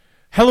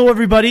Hello,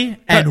 everybody,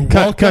 and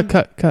welcome.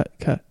 Cut.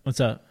 What's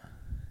up?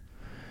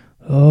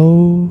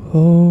 Oh,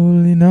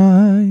 holy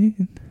night,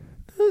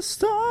 The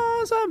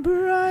stars are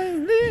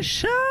brightly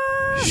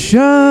shining.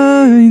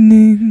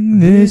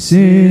 This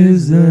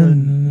is the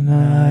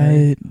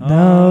night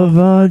of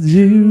our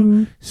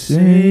due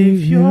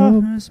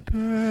Savior's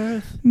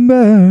birth.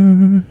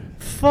 birth.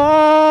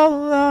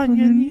 Fall on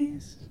your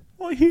knees.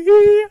 Oh,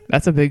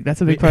 That's a big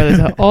part of the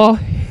song. Oh,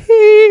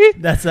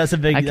 That's a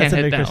big I can't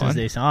hit that Christmas one.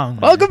 Day song.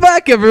 Man. Welcome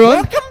back,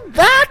 everyone. Welcome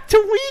back to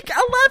week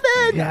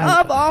 11 Yeah.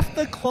 of Off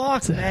the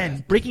Clock,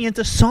 man. Breaking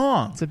into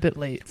song. It's a bit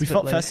late. We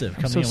felt festive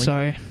I'm coming so in.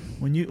 sorry.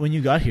 When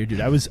you got here, dude,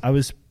 I was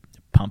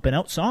pumping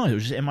out songs. It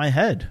was just in my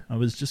head. I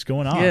was just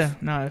going off. Yeah,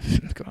 no,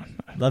 go on.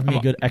 Love me a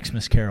good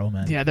Xmas Carol,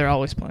 man. Yeah, they're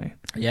always playing.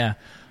 Yeah.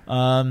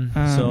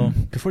 So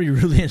before you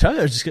really interrupt,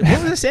 I was just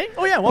what was I saying?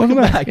 Oh yeah, welcome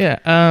back.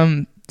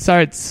 Yeah.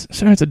 Sorry, it's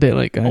a day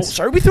late, guys. Oh,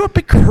 sorry, we threw a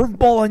big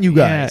curveball on you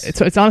guys.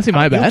 Yeah, it's honestly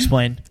my You bad.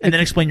 explain, and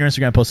then explain your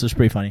Instagram post. It's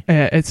pretty funny.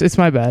 Yeah, it's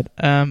my bad.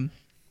 Yeah, I'm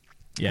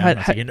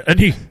not taking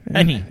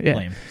any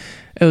blame.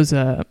 It was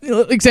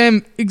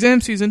exam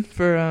season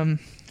for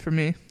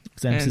me.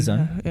 Exam and,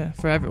 season. Yeah,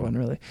 for everyone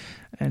really.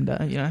 And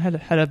I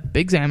had a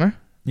big exammer.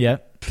 Yeah,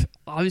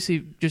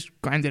 Obviously, just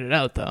grinded it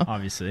out though.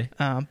 obviously.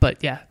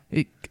 But yeah,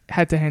 it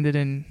had to hand it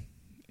in.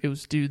 It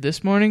was due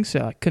this morning,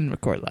 so I couldn't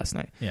record last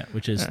night. Yeah,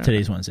 which is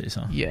today's Wednesday.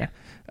 So Yeah,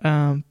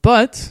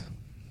 but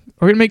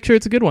we're gonna make sure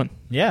it's a good one.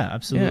 yeah,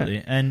 absolutely.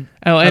 Yeah. And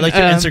Oh, I and, like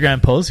your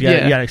Instagram post. You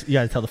yeah.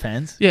 gotta tell the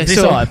fans. Yeah, They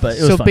so, saw it, but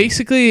it was so funny.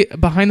 basically,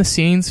 behind the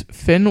scenes,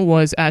 Finn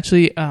was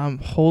actually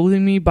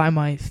holding me by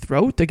my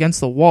throat against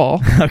the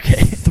wall,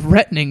 Okay.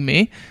 threatening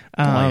me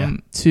yeah.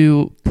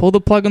 to pull the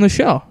plug on the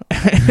show.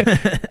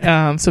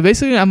 So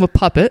basically, I'm a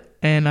puppet,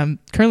 and I'm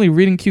currently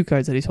reading cue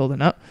cards that he's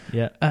holding up.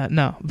 Yeah.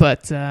 No,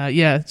 but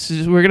yeah, it's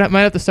just,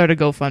 might have to start a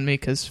GoFundMe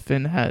because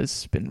Finn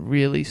has been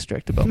really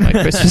strict about my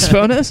Christmas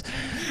bonus.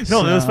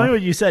 No, it was funny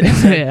what you said. You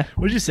said Yeah.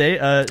 What did you say?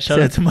 Shout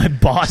out to my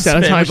boss. Shout out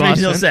to Finn, my which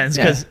makes boss, no Finn. sense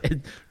Yeah. because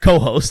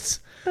co-hosts.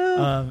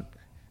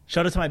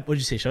 Shout out to my. What did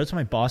you say? Shout out to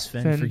my boss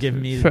Finn for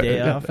giving me the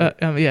day off.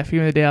 Yeah, for giving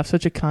me the day off.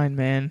 Such a kind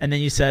man. And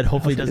then you said,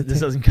 hopefully this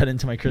doesn't cut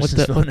into my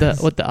Christmas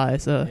bonus. With the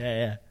eyes.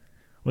 Yeah.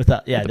 With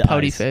the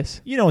pouty eyes.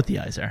 face. You know what the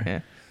eyes are.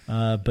 Yeah.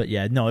 But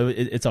yeah, no,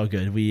 it's all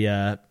good. We.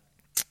 I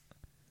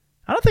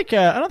don't think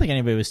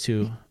anybody was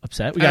too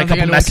upset. We got a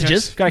couple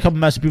messages. Got a couple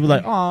messages. People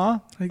like,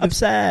 aw,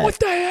 upset. What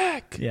the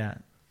heck? Yeah.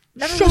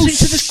 Never So listening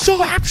to this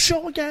crap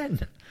show again.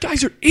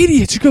 Guys are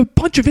idiots. You're a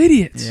bunch of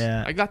idiots.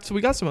 Yeah. We got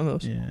some of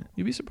those. Yeah.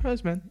 You'd be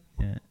surprised, man.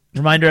 Yeah.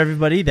 Reminder,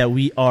 everybody, that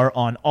we are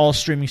on all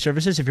streaming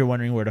services if you're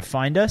wondering where to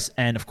find us.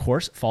 And, of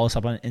course, follow us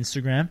up on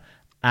Instagram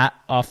at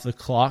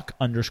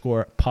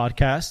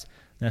offtheclock_podcast.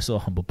 Nice little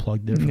humble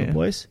plug there for the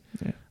boys.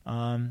 Yeah.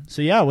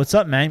 So, yeah, what's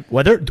up, man?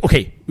 Weather,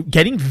 okay,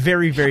 getting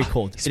very, very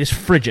cold. It is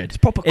frigid.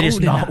 It is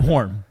not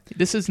warm.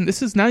 This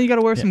is now you got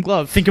to wear some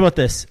gloves. Think about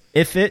this.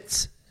 If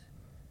it's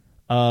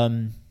I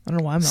don't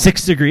know why I'm not.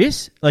 6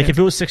 degrees, if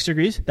it was 6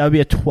 degrees, that would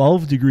be a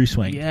 12-degree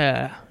swing.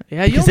 Yeah.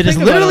 Because it is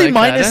literally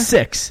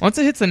 -6. Once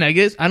it hits the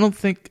negatives, I don't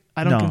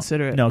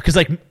consider it. No,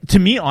 because to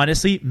me,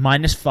 honestly,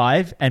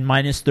 -5 and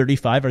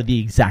 -35 are the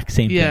exact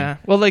same thing. Yeah.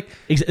 Well, there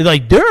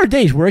are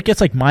days where it gets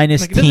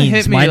 -teens, it doesn't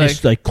hit me,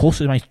 close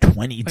to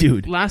 -20,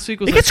 dude. Last week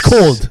was it gets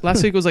cold.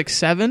 Last week was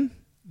 7,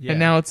 Yeah. and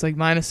now it's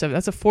 -7.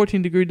 That's a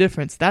 14-degree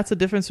difference. That's a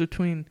difference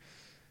between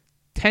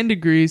 10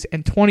 degrees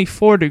and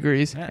 24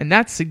 degrees, and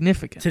that's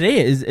significant.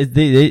 Today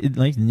they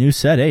like the news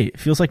said, hey, it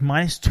feels like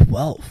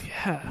 -12.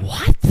 Yeah.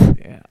 What?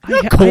 Yeah. You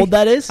know how cold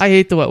that is? I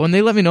hate the weather. When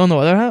they let me know in the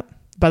weather app,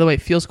 by the way,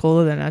 it feels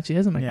colder than it actually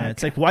is. I'm like, yeah, okay.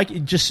 it's like, why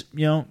just,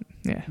 Yeah.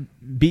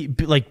 be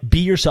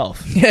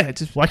yourself. Yeah.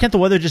 Just Why can't the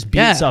weather just be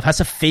itself? It has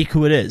to fake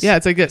who it is. Yeah,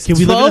 it's like this. Can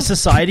we live in a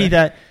society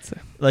that,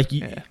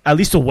 Yeah. at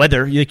least the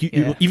weather,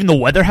 even the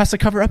weather has to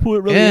cover up who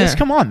it really is?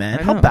 Come on, man.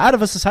 How bad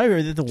of a society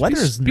are that the weather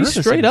is Be nervous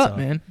straight of up, itself?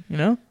 man. You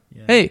know?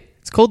 Yeah. Hey,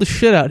 it's cold as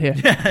shit out here.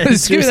 Yeah, it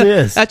seriously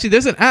is. Actually,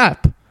 there's an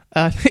app.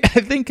 I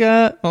think,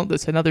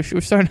 there's another, we're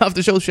starting off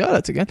the show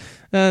shout-outs again.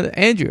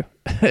 Andrew,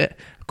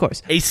 of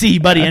course. AC,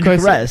 buddy, and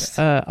rest.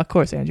 Of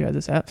course, Andrew has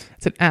this app.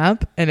 It's an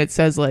app, and it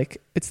says,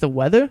 it's the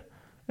weather.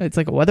 It's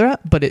like a weather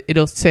app, but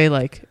it'll say,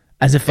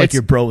 as if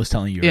your bro was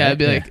telling you, yeah,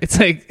 right?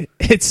 It'd be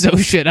it's so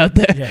shit out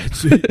there. Yeah,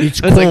 it's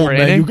cold, man.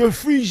 raining. You're going to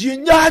freeze your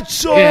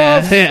nuts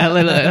off. Yeah,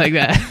 literally like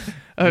that.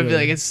 Or it'd be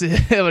when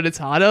it's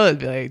hot out, it'd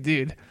be like,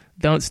 dude,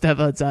 don't step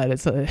outside.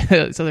 It's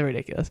something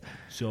ridiculous.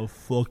 So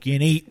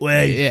fucking heat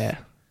wave. Yeah.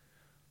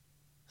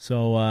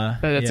 So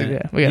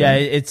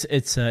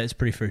it's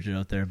pretty frigid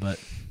out there, but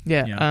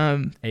yeah.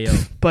 AO.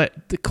 But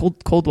the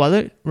cold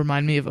weather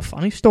remind me of a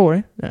funny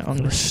story. I'm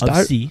going to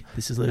start.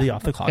 This is literally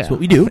off the clock. It's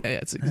what we do. Yeah,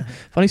 it's a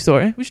funny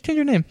story. We should change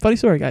your name. Funny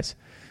story, guys.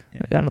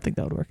 Yeah. I don't think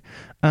that would work.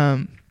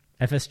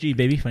 FSG,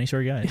 baby. Funny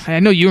story, guys. I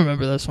know you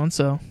remember this one.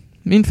 So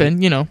me and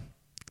Finn, in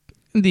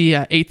the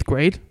 8th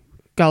grade,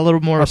 got a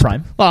little more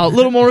prime. Well, a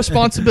little more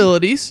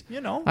responsibilities.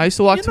 I used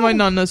to walk to my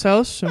nonna's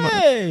house,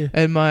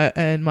 and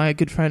my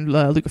good friend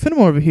Luca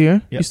Finnemore over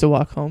here used to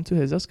walk home to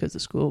his house because the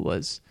school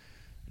was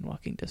in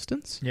walking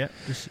distance. Yeah,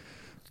 just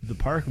the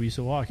park we used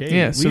to walk. Hey,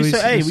 yeah,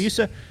 we used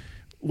to.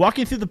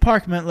 walking through the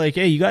park meant like,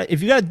 hey,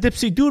 if you got a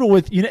dipsy doodle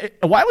with,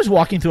 why was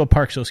walking through a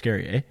park so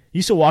scary? You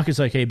used to walk, it's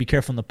like, hey, be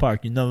careful in the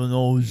park. You never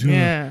know.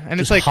 Yeah,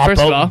 and it's like, hop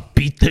first out of all, and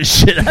beat the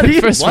shit out of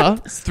you. First of all,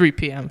 it's 3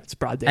 p.m. It's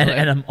broad daylight.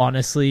 And I'm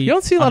honestly, you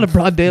don't see a lot of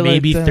broad daylight.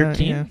 Maybe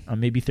 13.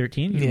 Maybe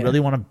 13. You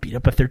really want to beat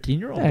up a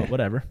 13-year-old, but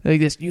whatever.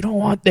 Like this, you don't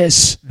want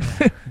this.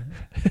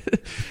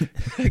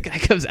 The guy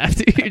comes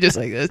after you, you're just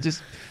like this.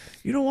 Just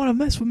you don't want to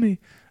mess with me.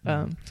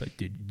 It's like,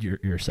 dude,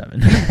 you're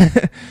 7.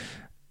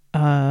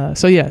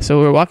 So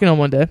we're walking on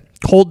one day,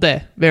 cold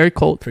day, very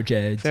cold for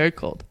Jeds, very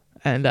cold,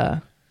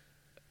 and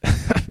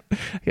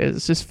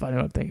it's just funny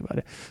when I think about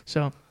it.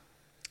 So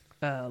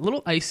a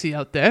little icy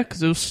out there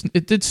because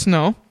it did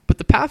snow, but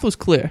the path was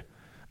clear.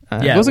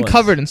 It wasn't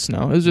covered in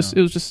snow. It was just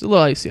a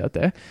little icy out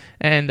there,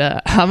 and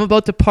I'm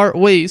about to part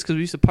ways because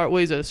we used to part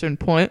ways at a certain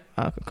point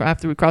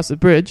after we crossed the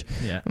bridge.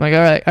 Yeah, I'm like,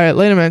 all right,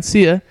 later, man,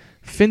 see ya.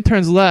 Finn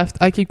turns left.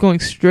 I keep going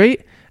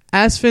straight.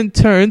 As Finn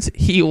turns,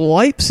 he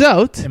wipes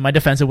out. In my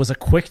defense, it was a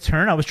quick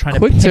turn. I was trying to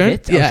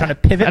pivot. Yeah. I was trying to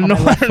pivot. I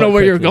don't know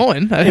where you're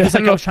going. It was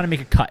like I was trying to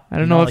make a cut. I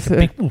don't know like a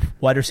big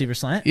wide receiver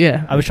slant.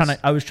 Yeah, I was trying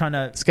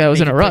to. This guy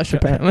was in a rush,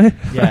 apparently.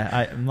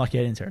 Yeah, I'm lucky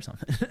I didn't tear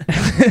something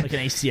like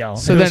an ACL.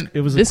 So it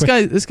was this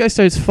guy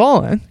starts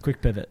falling.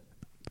 Quick pivot.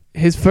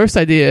 His first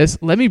idea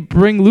is, let me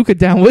bring Luca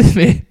down with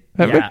me.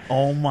 Remember? Yeah.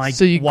 Oh my.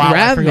 So you grab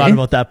grab me. I forgot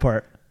about that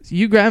part.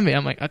 You grab me.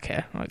 I'm like,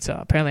 okay. So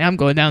apparently I'm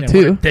going down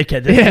too.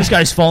 Dickhead. This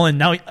guy's falling.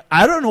 Now,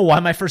 I don't know why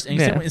my first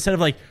instinct, instead of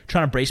like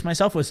trying to brace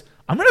myself, was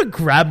I'm going to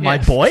grab my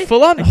boy.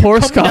 Full on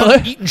horse collar.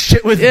 Eating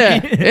shit with me.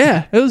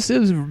 Yeah. It was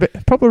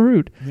proper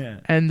rude. Yeah.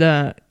 And,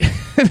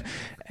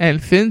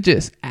 and Finn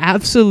just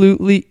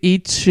absolutely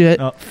eats shit.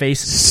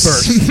 Face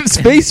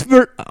first. Face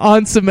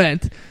on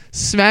cement.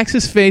 Smacks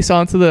his face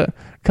onto the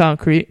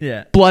concrete.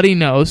 Yeah. Bloody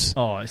nose.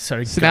 Oh, I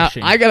started so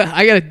gushing. Now I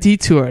got a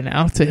detour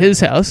now to his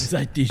house.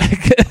 I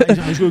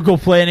was going to go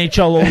play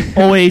NHL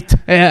 08.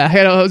 Yeah,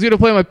 I was going to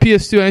play my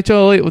PS2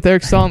 NHL 08 with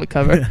Eric Stahl on the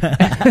cover.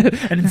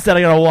 And instead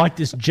I got to walk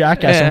this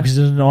jackass home because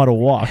he doesn't know how to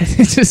walk.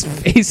 His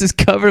face is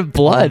covered in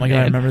blood. Oh my God,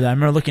 I remember that. I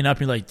remember looking up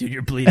and you're like, dude,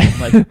 you're bleeding. I'm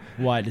like,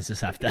 why does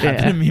this have to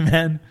happen to me,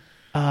 man?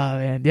 Oh,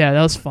 man. Yeah,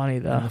 that was funny,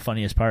 though. And the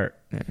funniest part.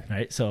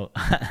 Right? So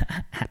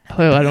I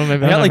don't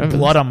remember. I got like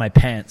blood on my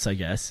pants, I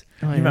guess.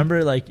 Oh, you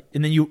remember, like,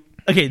 and then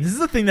okay, this is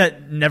the thing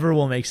that never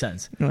will make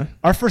sense.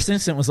 Our first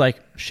instinct was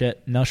like,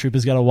 shit, now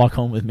Shrupa's got to walk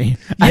home with me.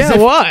 Yeah,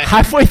 why?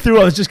 Halfway through,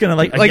 I was just going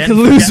to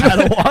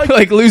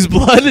lose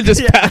blood and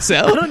just pass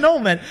out. I don't know,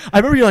 man. I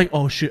remember you're like,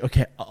 oh, shit,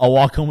 okay, I'll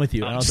walk home with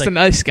you. And I was just like, a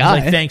nice guy. I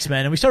was like, thanks,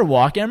 man. And we started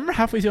walking. I remember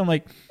halfway through, I'm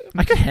like,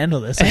 I could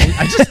handle this.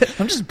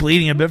 I'm just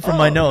bleeding a bit from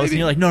my nose. Maybe. And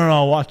you're like, no,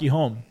 I'll walk you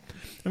home.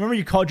 I remember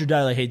you called your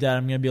dad like, hey, Dad,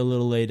 I'm going to be a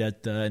little late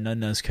at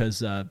Nunna's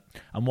because I'm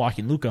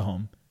walking Luca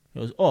home. He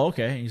goes, oh,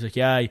 okay. And he's like,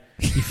 yeah,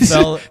 he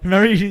fell.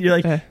 Remember, you're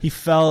like, he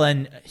fell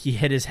and he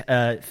hit his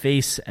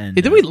face. And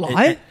did we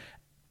lie?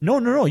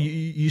 No.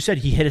 You said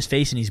he hit his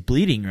face and he's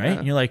bleeding, right? Yeah.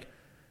 And you're like,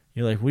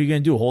 what are you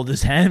going to do? Hold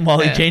his hand while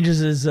he changes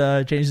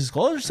his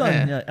clothes or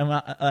something? Yeah.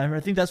 And I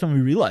think that's when we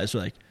realized,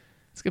 we're like,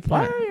 that's a good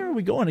point. Why are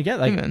we going to get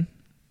like...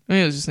 I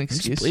mean, it was just an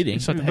excuse. Bleeding.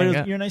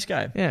 But you're a nice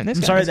guy. Yeah, nice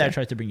I'm guy, sorry nice that guy. I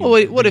tried to bring you,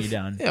 what if, you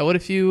down. Yeah, what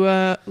if you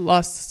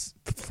lost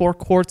 4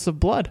 quarts of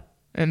blood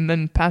and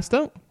then passed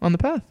out on the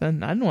path?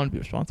 Then I don't want to be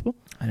responsible.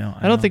 I know.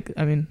 I don't think,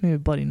 maybe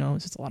bloody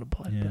nose. It's a lot of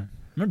blood. Yeah.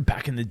 Remember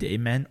back in the day,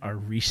 man, our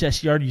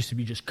recess yard used to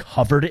be just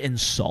covered in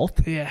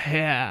salt?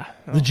 Yeah.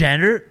 The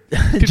janitor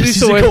just used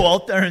to go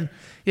out there and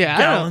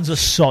gallons of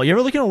salt. You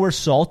ever look at where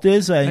salt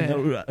is?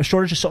 A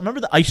shortage of salt.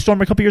 Remember the ice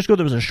storm a couple years ago?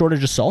 There was a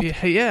shortage of salt?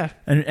 Yeah.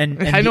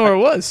 And I know where it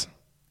was.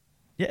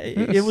 Yeah,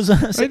 it was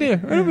right there,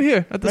 right over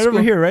here at the school. Right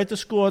over here, right at the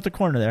school at the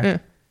corner there. Yeah.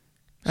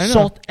 I know.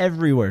 Salt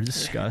everywhere,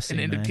 disgusting.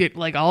 And it'd get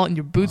like all in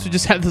your boots would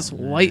just have this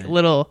white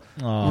little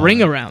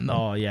ring around them.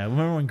 Oh yeah,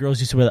 remember when girls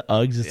used to wear the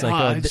Uggs? It's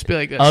like just be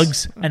like this.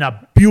 Uggs and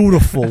a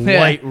beautiful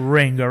white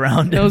ring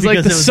around it. It was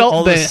like the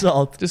salt bit.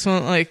 Salt just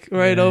went like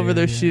right over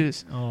their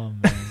shoes. Oh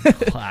man,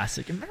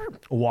 classic. Remember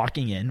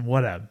walking in?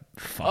 What a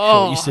fuck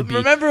show it used to be.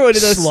 Remember when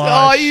it was?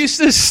 Oh, you used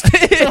to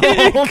stink.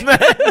 Oh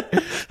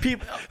man,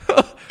 people.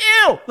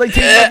 Ew! Like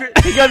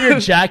take off your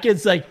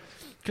jackets, like.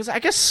 Because I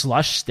guess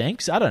slush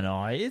stinks. I don't know.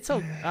 I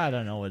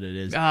don't know what it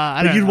is.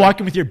 But you'd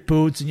walk in with your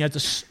boots and you had to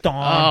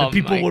stomp.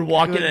 The people would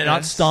walk in and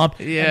not stomp.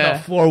 Yeah. And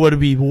the floor would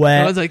be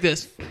wet. It was like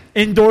this.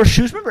 Indoor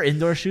shoes. Remember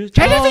indoor shoes?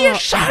 Check out your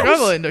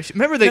shoes.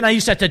 Remember then I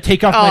used to have to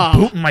take off my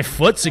boot and my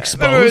foot's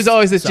exposed. Remember it was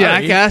always the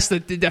jackass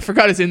that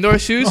forgot his indoor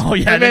shoes? Oh,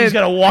 yeah. And then he's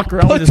got to walk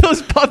around with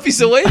those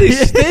puppies away. They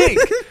stink.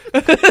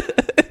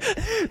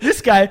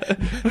 This guy,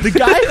 the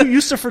guy who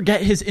used to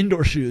forget his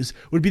indoor shoes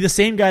would be the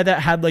same guy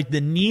that had like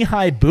the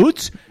knee-high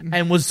boots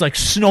and was like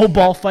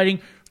snowball fighting,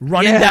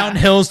 running down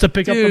hills to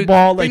pick up the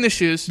ball. Like the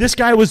shoes. This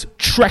guy was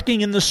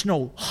trekking in the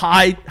snow,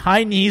 high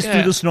knees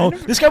through the snow.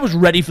 This guy was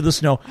ready for the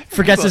snow.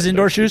 Forgets his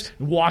indoor shoes,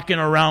 walking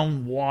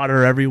around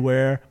water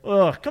everywhere.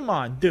 Ugh, come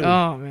on, dude.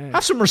 Oh man,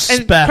 have some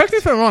respect. And correct me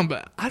if I'm wrong,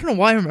 but I don't know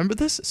why I remember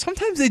this.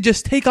 Sometimes they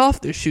just take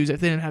off their shoes if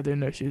they didn't have their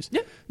indoor shoes.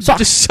 Yeah,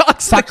 just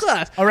socks in the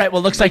class. All right,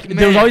 well, it looks like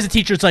there was always a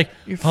teacher. It's like,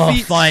 your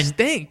feet fine,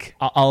 stink.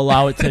 I'll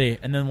allow it today.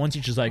 And then one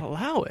teacher's like,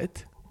 allow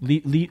it.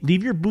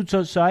 leave your boots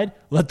outside.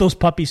 Let those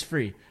puppies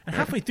free. And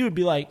halfway through, it'd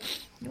be like,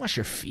 you wash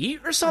your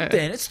feet or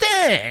something. It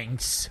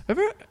stinks.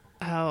 Remember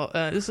how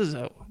this is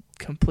a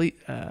complete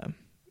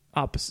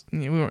opposite.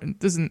 It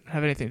doesn't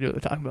have anything to do with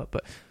what we're talking about.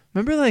 But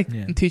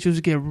remember, teachers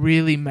would get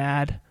really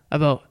mad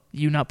about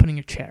you not putting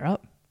your chair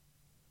up.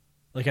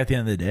 Like at the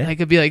end of the day? Like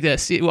it'd be like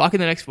this. You walk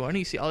in the next morning,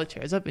 you see all the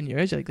chairs up, and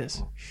yours, you're like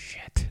this.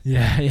 Shit.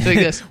 Yeah. Like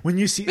this. When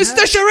you see Mr.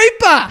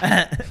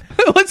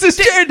 Sharipa! What's this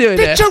chair doing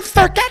there? Did you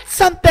forget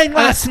something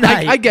last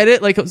night? I get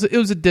it. Like it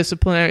was a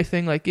disciplinary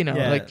thing. Like,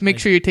 make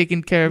sure you're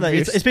taking care of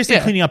yourself. It's basically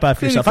cleaning up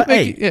after yourself. I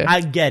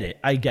get it.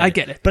 I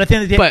get it. But at the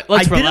end of the day,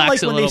 I didn't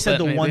like when they said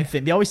the one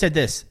thing. They always said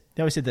this.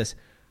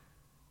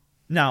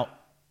 Now,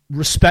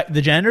 respect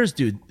the janitors,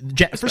 dude.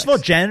 First of all,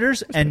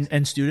 janitors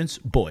and students,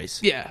 boys.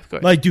 Yeah, of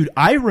course. Like, dude,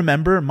 I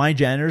remember my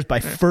janitors by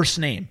first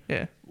name.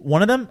 Yeah.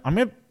 One of them,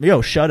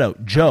 shout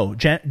out Joe.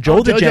 Joe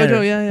the janitor.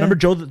 Joe, yeah. Remember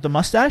Joe the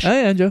mustache? Oh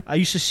yeah, Joe. I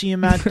used to see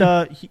him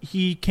at.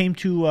 He came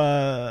to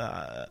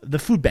the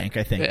food bank,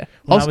 I think. Yeah.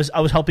 When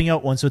I was helping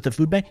out once with the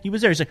food bank, he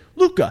was there. He's like,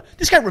 Luca,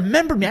 this guy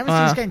remembered me. I haven't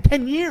seen this guy in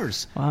 10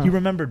 years. Wow. He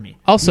remembered me.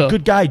 Also,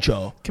 good guy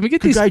Joe. Can we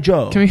get good guy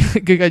Joe?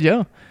 Good guy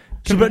Joe.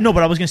 But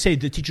I was gonna say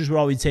the teachers would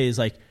always say is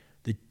like,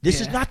 this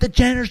is not the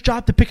janitor's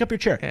job to pick up your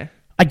chair. Yeah.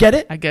 I get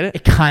it.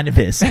 It kind of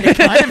is.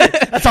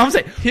 That's all I'm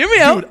saying. Hear me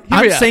out.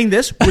 I'm saying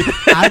this with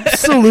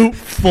absolute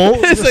full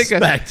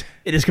respect.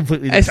 It is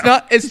completely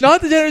different. It's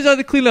not the janitor's job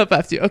to clean up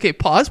after you. Okay,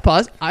 pause.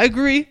 I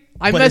agree.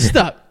 I messed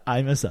up.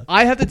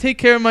 I have to take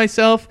care of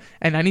myself,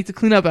 and I need to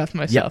clean up after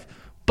myself. Yep.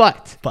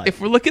 But if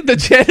we're looking at the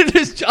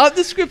janitor's job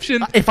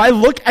description... If I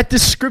look at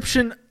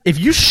description, if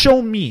you show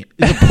me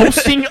the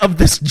posting of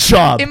this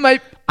job...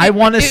 I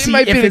want to see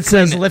if it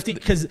says lifting,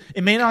 because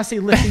it may not say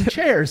lifting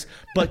chairs,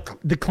 but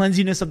the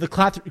cleanliness of the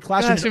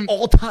classroom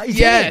all ties in.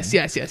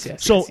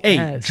 Yes. So,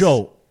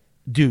 Joe,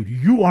 dude,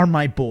 you are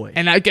my boy.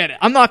 And I get it.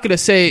 I'm not going to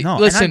say,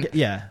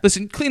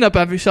 listen, clean up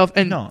after yourself.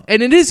 And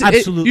it is,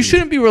 absolutely. You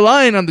shouldn't be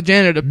relying on the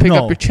janitor to pick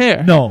up your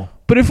chair. No.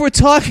 But if we're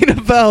talking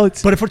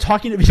about...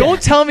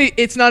 Don't tell me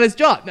it's not his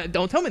job. No,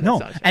 don't tell me that's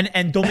not his job.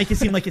 And don't make it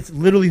seem like it's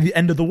literally the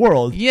end of the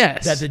world.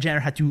 Yes. That the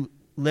janitor had to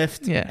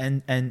lift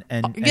and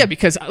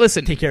because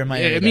listen, take care of my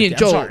me and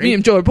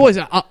Joe are boys.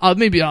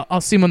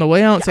 I'll see him on the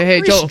way out and say,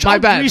 hey Joe, my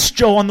bad. Reach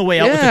Joe on the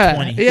way out with the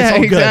 20. Yeah,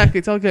 exactly.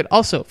 It's all good.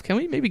 Also, can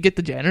we maybe get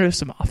the janitor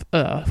some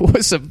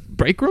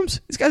break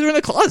rooms? These guys are in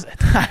the closet.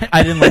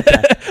 I didn't like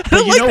that. I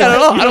don't like that at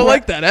all. I don't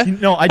like that.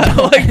 No, I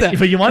don't like that.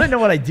 But you want to know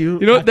what I do?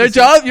 You know their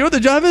job. You know what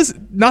their job is?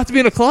 Not to be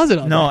in a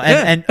closet. No,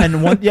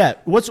 and one. Yeah.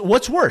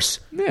 What's worse?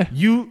 Yeah.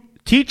 You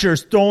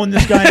teachers throwing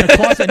this guy in a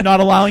closet and not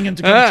allowing him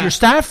to come to your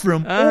staff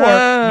room, or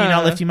me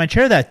not lifting my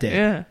chair that day.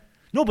 Yeah.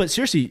 No, but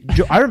seriously,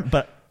 Joe,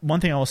 but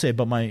one thing I will say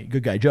about my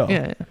good guy Joe.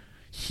 Yeah.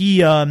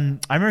 He, I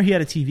remember he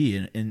had a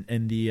TV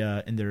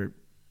in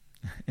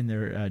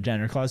their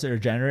janitor closet or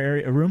janitor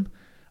area room.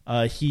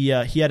 He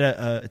had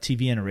a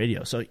TV and a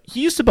radio, so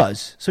he used to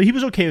buzz. So he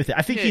was okay with it.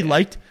 I think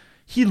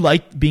he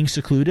liked being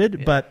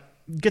secluded, but.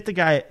 Get the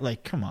guy,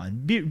 like, come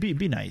on, be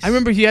nice. I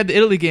remember he had the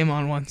Italy game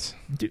on once.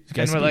 Dude,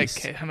 and we're like,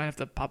 hey, I might have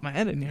to pop my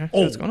head in here.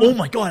 Oh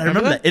my God, I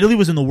remember that. Italy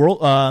was in the world,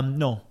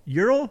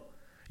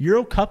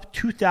 Euro Cup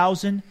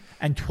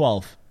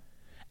 2012.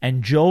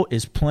 And Joe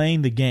is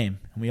playing the game.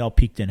 And we all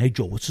peeked in. Hey,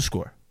 Joe, what's the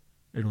score?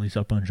 Italy's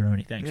up on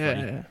Germany. Thanks, buddy.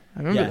 Yeah,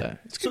 I remember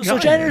that. So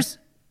janitors,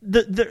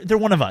 they're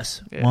one of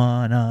us. Yeah.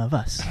 One of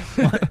us.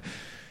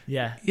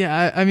 Yeah.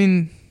 Yeah, I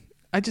mean,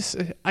 I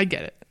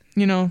get it.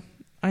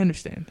 I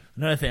understand.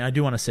 Another thing I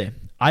do want to say,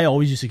 I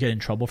always used to get in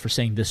trouble for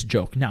saying this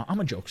joke. Now,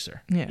 I'm a jokester.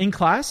 Yeah. In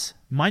class,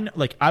 I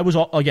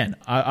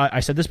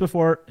said this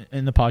before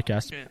in the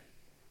podcast. Yeah.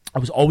 I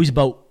was always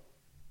about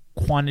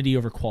quantity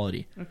over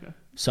quality. Okay.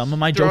 Some of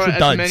my jokes were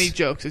duds. As many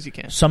jokes as you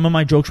can. Some of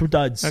my jokes were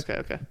duds.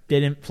 Okay. They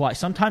didn't fly.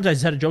 Sometimes I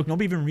said a joke,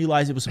 nobody even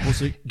realized it was supposed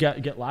to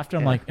get laughter.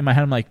 I'm like, in my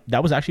head, I'm like,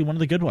 that was actually one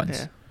of the good ones.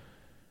 Yeah.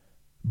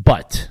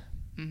 But,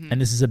 and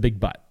this is a big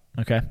but,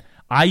 okay?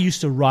 I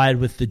used to ride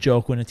with the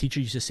joke when a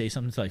teacher used to say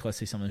something like, let's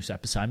say someone who sat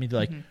beside me,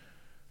 they're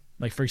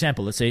like, for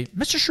example, let's say,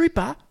 Mr.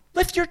 Shripa,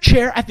 lift your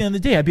chair at the end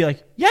of the day. I'd be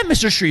like, yeah,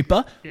 Mr.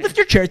 Shripa, lift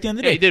your chair at the end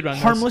of the day. You did run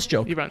harmless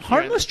joke.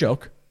 Harmless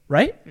joke,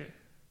 right? Yeah.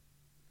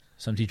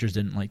 Some teachers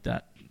didn't like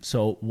that.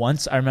 So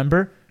once I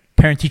remember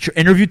parent-teacher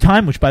interview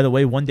time, which, by the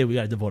way, one day we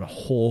got to devote a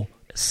whole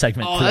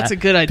segment to that. Oh, that's a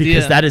good idea.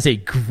 Because that is a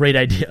great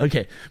idea.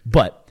 Okay,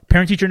 but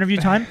parent-teacher interview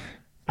time,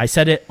 I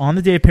said it on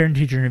the day of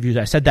parent-teacher interviews.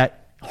 I said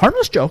that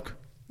harmless joke.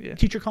 Yeah.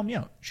 Teacher called me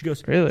out. She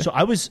goes, really? So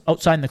I was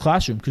outside in the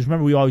classroom because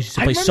remember we always used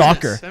to play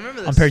soccer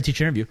on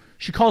parent-teacher interview.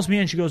 She calls me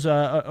and she goes,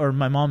 or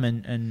my mom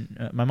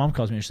and my mom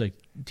calls me and she's like,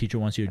 teacher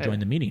wants you to join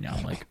the meeting now.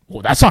 I'm like,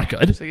 well, that's not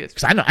good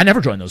because I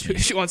never join those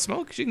meetings. She wants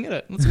smoke, she can get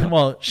it. Let's go.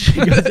 Well,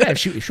 she goes, yeah, if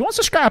she wants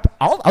to scrap,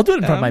 I'll do it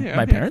in front of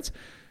my parents.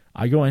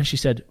 I go in. She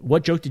said,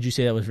 what joke did you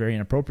say that was very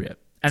inappropriate?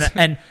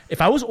 And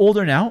if I was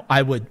older now,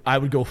 I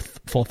would go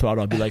full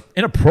throttle. I'd be like,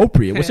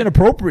 inappropriate. What's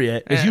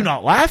inappropriate is you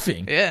not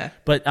laughing. Yeah.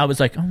 But I was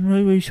like, I'm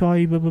really, really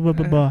sorry. Blah, blah, blah,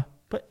 blah, blah.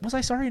 But was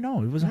I sorry?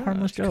 No, it was a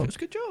harmless joke. It was a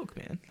good joke,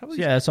 man.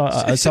 Yeah, that's all I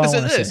want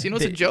to say. You know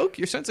what's a joke?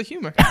 Your sense of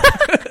humor.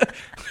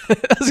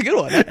 That was a good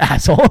one.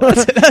 Asshole.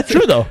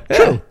 True, though. Yeah.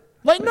 True.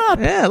 Lighten up.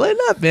 Yeah, lighten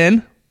up,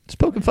 man. Just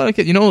poking fun at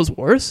kids. You know what was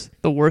worse?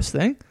 The worst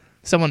thing?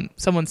 Someone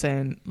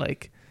saying,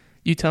 like,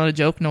 you telling a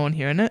joke, no one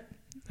hearing it,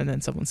 and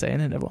then someone saying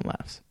it and everyone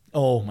laughs.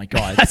 Oh, my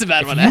God. That's a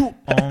bad one,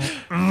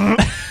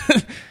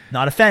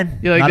 Not a fan.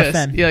 You're like Not this. a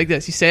fan. You're like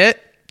this. You say it.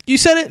 You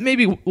said it.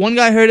 Maybe one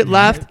guy heard it,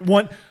 laughed.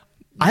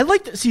 I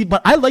like to see,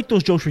 but I like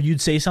those jokes where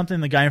you'd say something,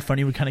 and the guy in front of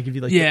you would kind of give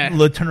you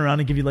like, turn around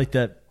and give you like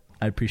the,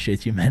 I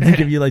appreciate you, man, and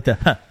give you like the,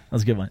 that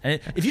was a good one. And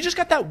if you just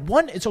got that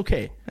one, it's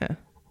okay. Yeah.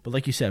 But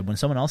like you said, when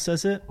someone else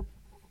says it,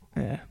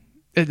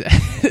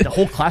 the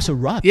whole class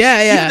erupts.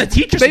 Yeah. Even the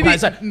teacher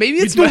maybe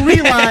it's you do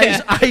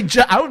realize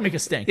I would make a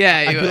stink.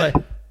 Yeah, I'd be like,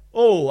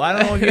 oh, I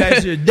don't know if you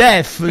guys are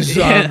deaf or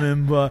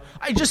something, but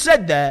I just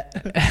said that.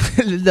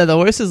 The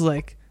worst is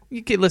like,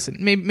 okay, listen,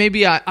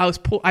 maybe I was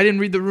I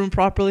didn't read the room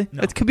properly.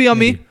 No, it could be on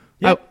me.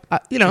 Yeah.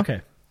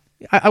 Okay.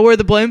 I wear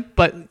the blame,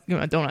 but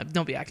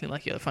don't be acting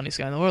like you're the funniest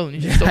guy in the world and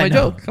you just stole my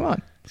joke. Come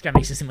on. This guy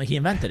makes it seem like he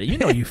invented it. You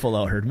know you full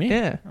out heard me.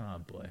 Yeah. Oh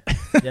boy.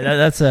 Yeah,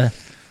 that's a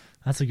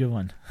good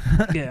one.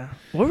 Yeah.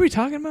 What were we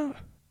talking about?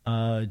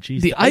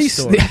 Geez, the ice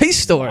story. The ice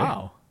story.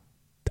 Wow.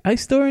 The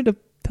ice story into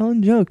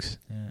telling jokes.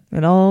 Yeah.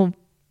 It all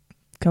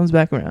comes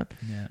back around.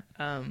 Yeah.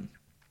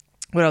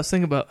 What I was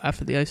thinking about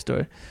after the ice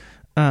story.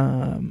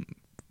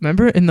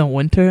 Remember in the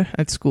winter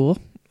at school,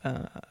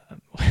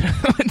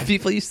 when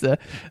people used to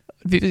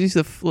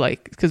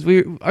like, because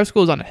our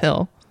school was on a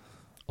hill,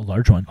 a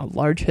large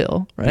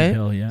hill, right? Big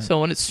hill, yeah.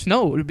 So when it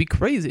snowed, it would be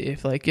crazy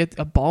if like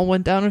a ball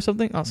went down or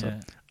something. Also, I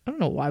don't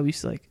know why we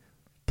used to like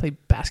play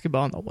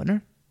basketball in the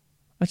winter.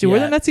 Actually, were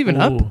the nets even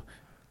up?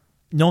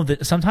 No,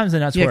 sometimes the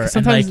nets were.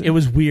 And like it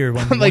was weird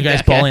when one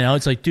guy's balling out.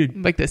 It's like,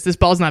 dude, like this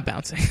ball's not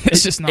bouncing.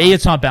 It's just not.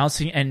 It's not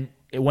bouncing, and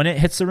when it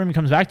hits the rim, it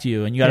comes back to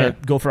you, and you got to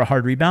go for a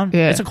hard rebound.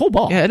 Yeah. It's a cold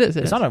ball. Yeah, it is.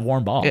 It's not a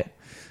warm ball. Yeah.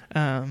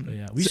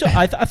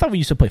 I thought we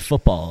used to play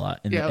football a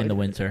lot in the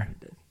winter.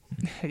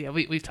 Yeah,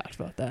 we've talked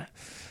about that.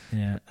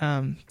 Yeah.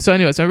 So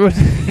anyways, everyone,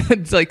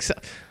 it's like,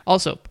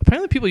 also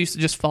apparently people used to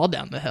just fall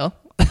down the hill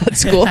at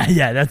school.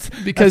 Yeah, that's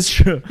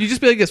true. You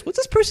just be like, "This, what's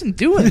this person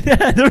doing?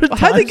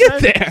 How'd they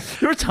get there?"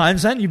 There were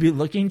times then you'd be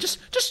looking, just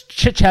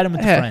chit chatting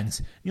with the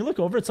friends. You look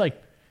over, it's like,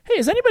 hey,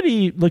 is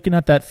anybody looking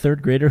at that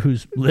third grader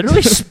who's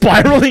literally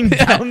spiraling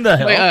down the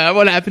hill? Like,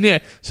 what happened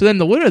here? So then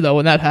the winter, though,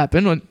 when that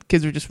happened, when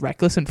kids were just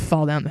reckless and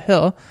fall down the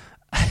hill,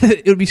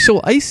 it would be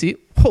so icy.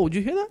 Oh, did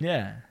you hear that?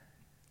 Yeah.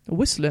 A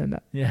whistler in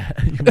that. Yeah,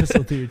 you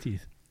whistle through your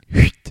teeth.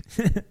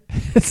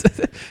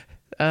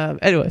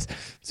 Anyways,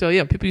 so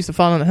yeah, people used to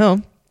fall down the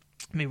hill.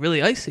 I mean,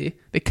 really icy.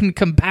 They couldn't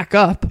come back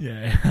up.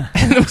 Yeah.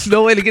 And there was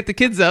no way to get the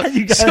kids up.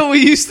 So we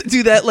used to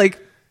do that, like,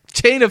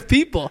 chain of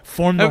people.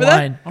 Form the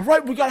line. All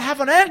right, we gotta have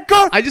an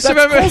anchor. I just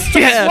remember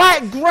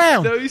flat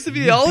ground. There used to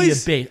be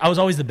always base. I was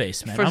always the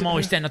base, man. I'm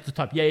always standing at the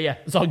top. Yeah.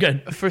 It's all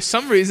good. For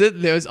some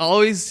reason, there was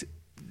always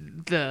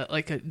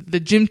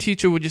the gym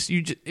teacher would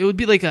it would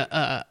be like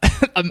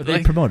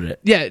they promoted it.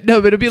 Yeah, no,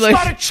 but it'd be like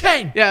start a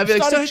chain. Yeah, it'd be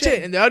like start a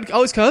chain, and I'd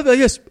always come up like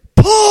this.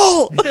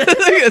 Pull.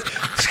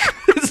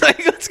 It's like,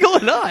 what's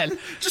going on?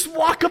 Just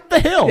walk up the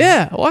hill.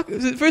 Yeah, walk.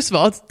 First of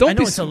all, I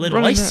know it's a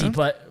little icy,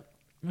 but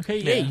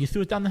okay, you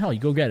threw it down the hill. You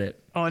go get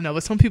it. Oh no,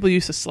 but some people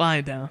used to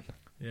slide down.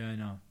 Yeah, I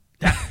know.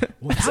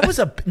 That was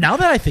now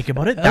that I think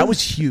about it, that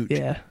was huge.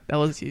 Yeah, that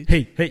was huge.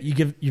 Hey, you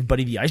give your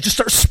buddy the ice. Just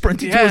start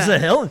sprinting towards the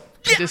hill. And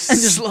just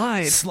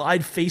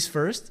slide face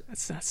first.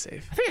 That's not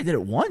safe. I think I did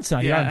it once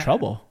and I got in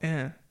trouble.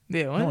 Yeah.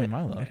 Knowing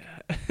my luck.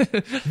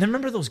 And then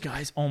remember those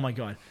guys? Oh my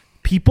god,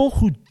 people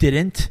who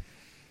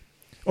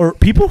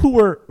people who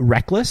were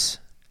reckless.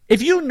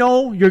 If you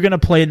know you're gonna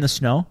play in the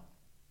snow,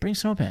 bring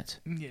snow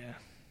pants. Yeah.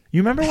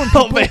 You remember when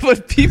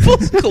when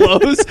people's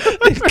clothes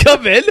they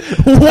come in?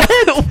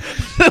 What?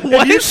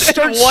 White you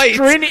start white.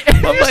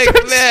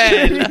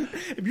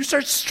 If you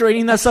start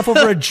straining that stuff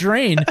over a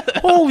drain,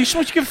 holy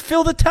smokes, you can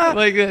fill the top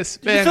like this.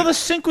 Man. You can fill the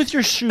sink with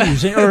your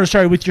shoes,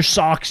 with your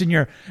socks and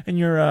your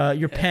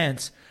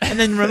pants. And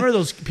then remember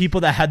those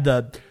people that had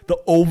the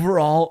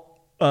overall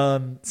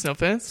snow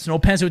pants? Snow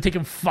pants. It would take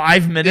them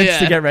 5 minutes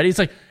to get ready. It's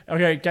like,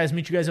 okay, guys,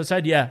 meet you guys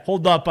outside. Yeah,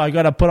 hold up. I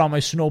got to put on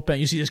my snow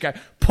pants. You see this guy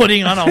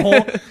putting on a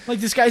whole, like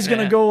this guy's going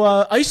to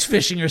go ice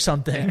fishing or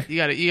something.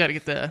 Yeah. You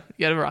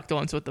gotta rock the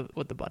ones with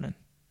the button.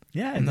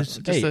 Yeah.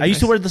 I used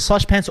to wear the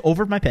slush pants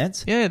over my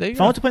pants. Yeah, there you go.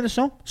 If I want to play in the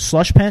snow,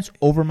 slush pants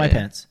over my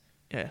pants.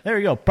 Yeah. There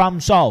you go.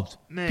 Problem solved.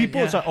 Man,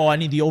 people say, I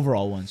need the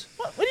overall ones.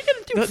 What are you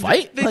going to do?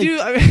 Fight? They do.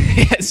 I mean,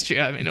 yeah, it's true.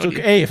 I mean,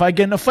 okay. Hey, if I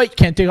get in a fight,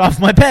 can't take off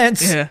my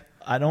pants. Yeah.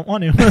 I don't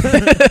want to.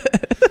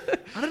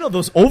 I don't know.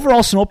 Those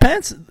overall snow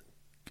pants,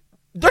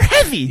 they're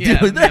heavy,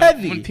 dude. They're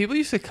heavy. When people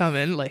used to come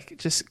in, like,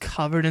 just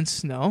covered in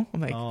snow,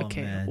 I'm like,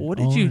 okay, man. What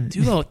did you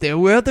do out there?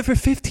 We're out there for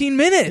 15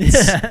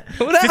 minutes. Yeah.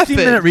 What happened?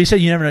 15-minute reset,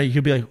 you never know. You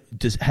could be like,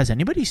 has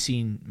anybody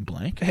seen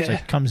blank? It's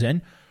like, comes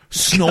in,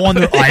 snow on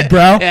their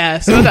eyebrow. Yeah,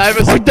 snow on the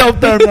eyebrow. Fucked out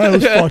there, man. I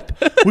was fucked.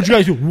 What'd you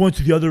guys do? We went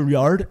to the other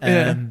yard,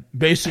 and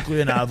basically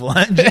an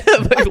avalanche. Like,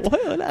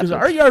 what happened? Because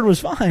our yard was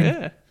fine.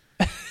 Yeah.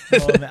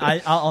 Oh,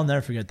 man, I'll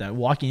never forget that.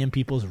 Walking in,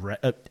 people's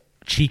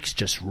cheeks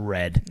just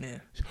red. Yeah.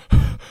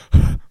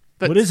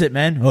 What is it,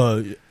 man?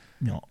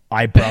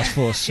 Eyebrows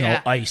full of snow,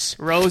 ice.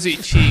 Rosy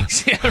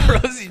cheeks. Yeah,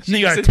 rosy cheeks. And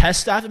then you got a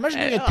test after. Imagine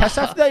getting a test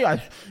after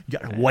that. You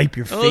got to wipe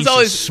your face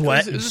with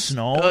sweat and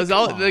snow.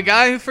 The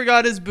guy who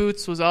forgot his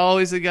boots was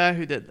always the guy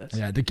who did this.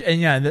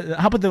 Yeah,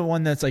 how about the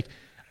one that's like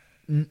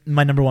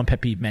my number one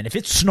pet peeve, man? If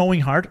it's snowing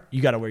hard,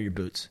 you got to wear your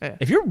boots. Yeah.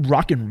 If you're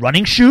rocking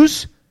running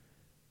shoes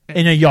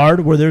in a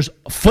yard where there's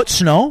a foot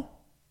snow,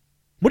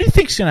 what do you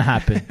think's going to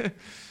happen?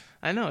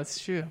 I know,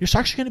 it's true. Your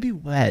socks are going to be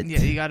wet. Yeah,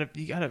 you gotta,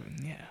 yeah.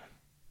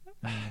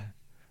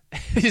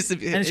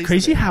 It's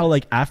crazy how,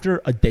 like,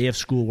 after a day of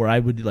school where I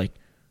would, like,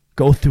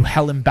 go through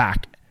hell and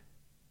back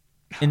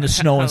in the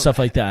snow and stuff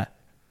like that,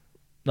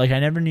 like, I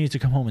never needed to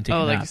come home and take a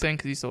nap. Like you're saying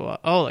because you used to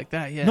walk. Oh, like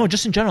that, yeah. No,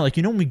 just in general. Like,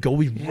 when we go,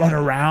 we run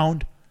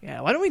around.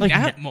 Yeah, why don't we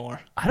nap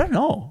more? I don't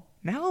know.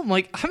 Now I'm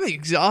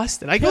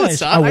exhausted. I go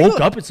outside. I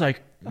woke up, it's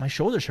like, my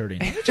shoulder's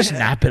hurting. Just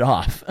nap it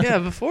off. Yeah,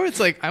 before it's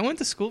like, I went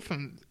to school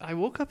I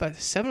woke up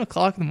at 7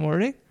 o'clock in the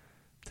morning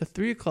to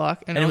 3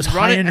 o'clock. And it was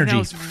high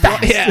energy.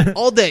 Yeah,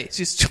 all day. It's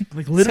just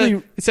like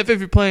literally. Except if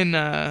you're playing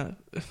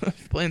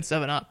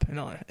 7-Up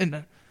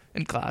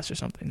in class or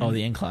something. Oh,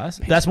 the in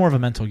class? That's more of a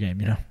mental game,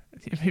 you know?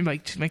 You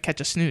might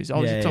catch a snooze.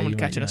 Always someone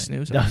catching a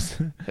snooze.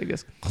 I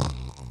guess.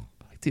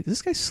 Dude,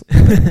 this guy's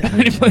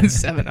when you're playing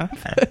 7-Up.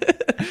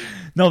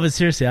 No, but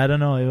seriously, I don't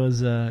know. It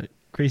was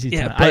crazy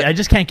time. I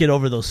just can't get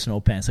over those snow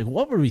pants. Like,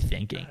 what were we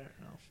thinking?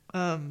 I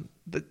don't know.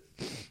 But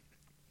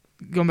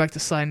going back to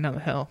sliding down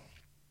the hill,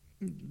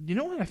 you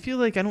know what? I feel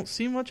like I don't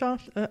see much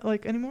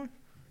anymore.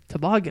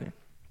 Tobogganing.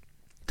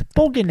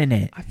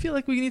 I feel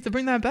like we need to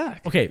bring that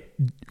back. Okay,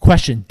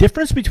 question.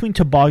 Difference between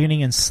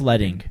tobogganing and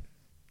sledding.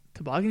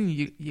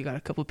 Tobogganing, you got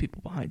a couple of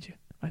people behind you,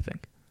 I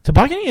think.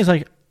 Tobogganing is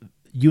like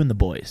you and the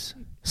boys.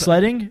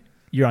 Sledding,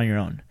 you're on your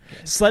own.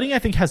 Okay. Sledding, I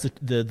think, has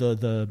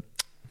the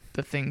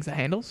things, the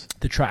handles?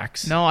 The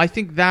tracks. No, I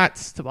think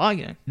that's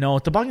tobogganing. No,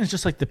 tobogganing is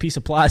just like the piece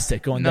of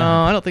plastic going down.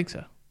 No, I don't think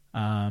so.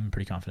 I'm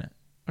pretty confident.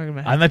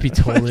 I might be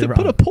totally wrong.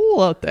 Put a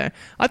poll out there.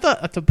 I thought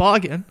a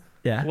toboggan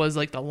was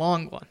like the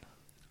long one.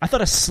 I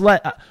thought a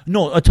sled...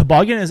 no, a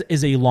toboggan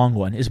is a long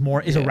one. Is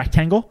a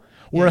rectangle.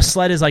 Where a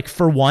sled is like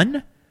for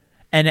one,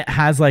 and it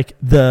has like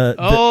the...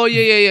 yeah.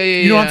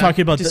 You know what I'm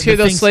talking about? Just hear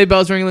those sleigh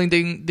bells ringling,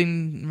 ding,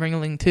 ding,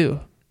 ringling too.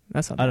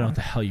 That's not. I don't know what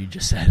the hell you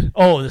just said.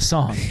 Oh, the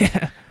song.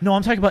 Yeah. No,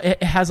 I'm talking about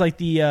it has like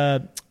the.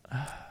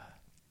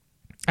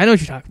 I know what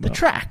you're talking about. The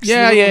tracks.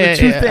 Yeah.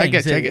 Things. I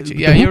get you.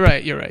 Yeah,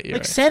 you're right.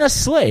 Like Santa's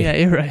sleigh. Yeah,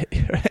 you're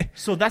right.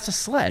 So that's a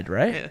sled,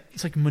 right? Yeah.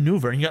 It's like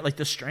maneuver, and you got like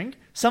the string.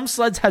 Some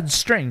sleds had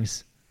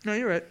strings. No,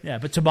 you're right. Yeah,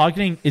 but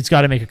tobogganing, it's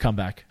got to make a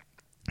comeback.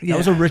 Yeah. That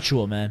was a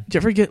ritual, man. Did you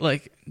ever get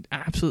like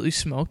absolutely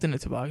smoked in a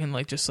toboggan,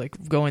 like just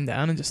like going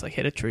down and just like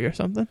hit a tree or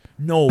something?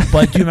 No,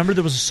 but do you remember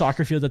there was a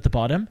soccer field at the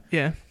bottom?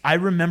 Yeah. I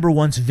remember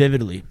once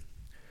vividly.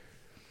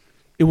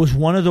 It was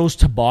one of those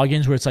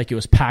toboggans where it's like it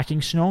was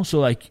packing snow, so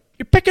like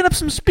you're picking up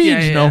some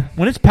speed, you know.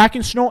 When it's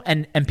packing snow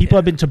and people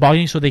have been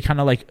tobogganing, so they kind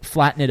of like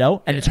flatten it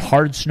out, and it's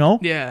hard snow.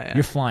 Yeah.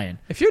 You're flying.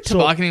 If you're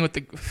tobogganing with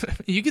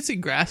you can see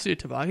grass through your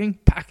tobogganing,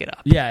 pack it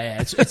up.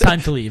 Yeah. It's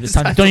time to leave. It's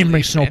time. Don't even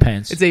bring snow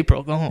pants. It's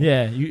April. Go home.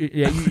 Yeah.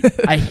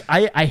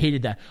 I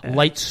hated that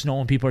light snow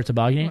when people are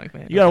tobogganing. Like,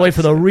 man, you gotta wait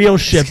for the real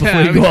shit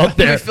before you go out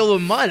there. You're filled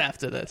with mud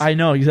after this. I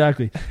know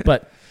exactly,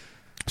 but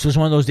so it's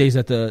one of those days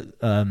that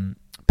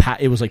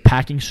it was like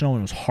packing snow and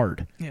it was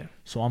hard. Yeah.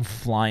 So I'm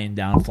flying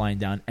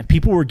down, and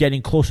people were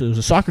getting closer. There was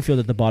a soccer field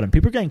at the bottom.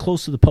 People were getting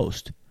close to the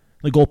post,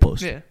 the goal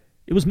post. Yeah.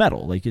 It was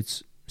metal, like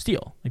it's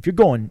steel. If you're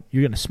going,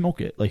 you're gonna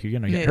smoke it, like you're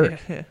gonna get hurt.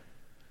 Yeah.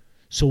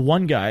 So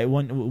one guy,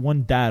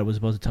 one dad was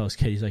about to tell his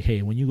kid, he's like,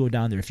 "Hey, when you go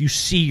down there, if you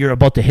see you're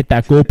about to hit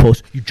that goal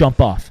post, you jump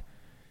off."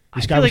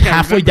 This guy was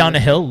halfway down the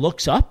hill,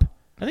 looks up.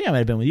 I think I might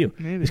have been with you.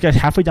 Maybe. This guy's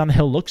halfway down the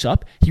hill, looks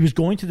up. He was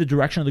going to the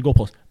direction of the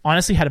goalpost.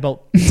 Honestly, had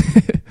about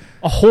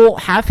a whole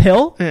half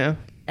hill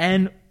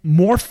and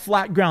more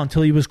flat ground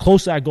till he was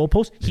close to that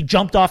goalpost. He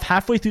jumped off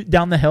halfway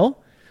down the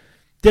hill,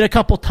 did a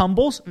couple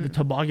tumbles. The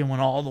toboggan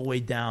went all the way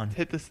down.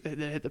 Hit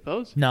the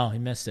post? No, he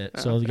missed it.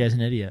 So the guy's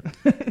an idiot.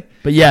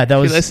 But yeah, that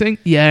was... You listening?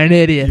 Yeah, an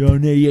idiot. You're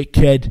an idiot,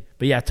 kid.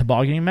 But yeah,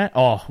 tobogganing, man.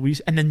 Oh,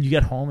 and then you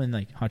get home and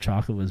like hot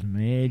chocolate was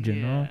made, you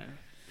know?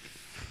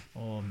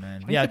 Oh,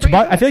 man. I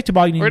feel like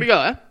tobogganing... Where'd it go,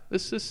 eh?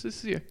 This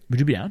is here. Would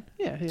you be down?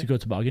 Yeah. To go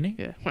tobogganing?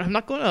 Yeah. I'm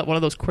not going to one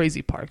of those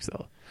crazy parks,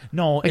 though.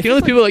 No. Like, you know,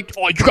 people are like,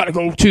 oh, you got to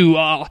go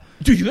to...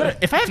 Dude, you gotta...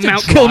 If I have to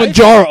Mount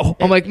Kilimanjaro.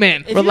 I'm like,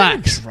 man,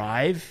 relax. You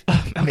drive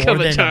Mount more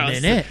than a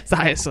minute. It's the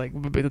highest, like,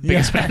 the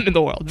biggest mountain in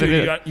the world.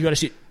 Dude, you got to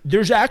see...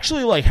 There's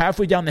actually, like,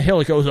 halfway down the hill,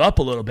 it goes up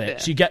a little bit. Yeah.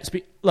 So you get...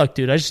 Look,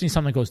 dude, I just need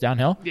something that goes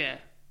downhill. Yeah.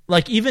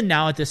 Like, even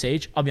now at this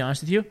age, I'll be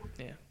honest with you.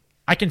 Yeah.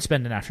 I can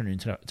spend an afternoon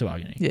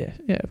tobogganing.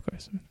 Yeah, of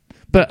course.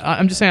 But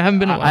I'm just saying, I haven't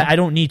been in a while. I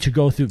don't need to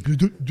go through...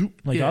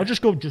 I'll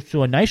just go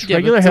to a nice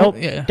regular hill,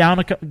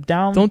 down,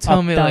 don't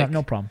tell me, down,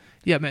 no problem.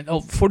 Yeah, man.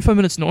 45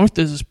 minutes north,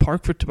 there's this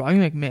park for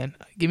tobogganing. Like, man,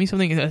 give me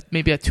something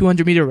maybe a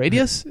 200-meter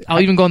radius.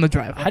 I'll even go on the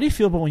driveway. How do you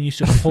feel about when you used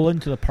to pull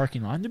into the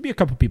parking lot? There'd be a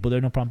couple people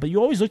there, no problem. But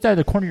you always looked out of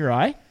the corner of your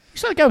eye. You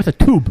saw a guy with a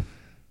tube.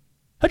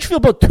 How'd you feel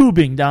about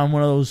tubing down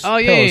one of those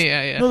hills?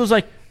 Yeah. You know those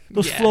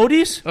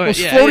floaties? Oh, those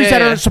floaties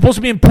that are supposed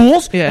to be in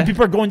pools? Yeah. And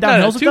people are going down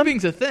hills with them?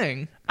 Tubing's a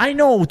thing. I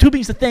know,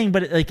 tubing's the thing,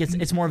 but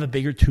it's more of a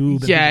bigger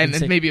tube.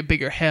 And maybe a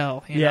bigger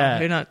hill.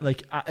 You're not... we're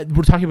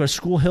talking about a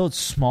school hill, it's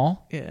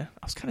small. Yeah,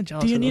 I was kind of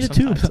jealous. Do you need a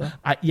tube?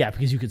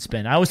 Because you could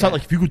spin. I always thought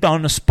if you go down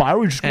in a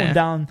spiral, you're just going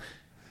down.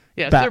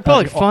 Yeah, they're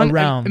probably fun.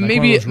 Around, and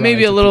maybe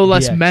a little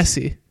less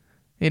messy,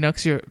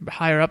 because you're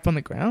higher up on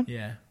the ground.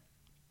 Yeah.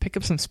 Pick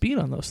up some speed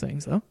on those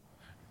things, though.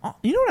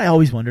 You know what I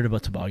always wondered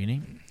about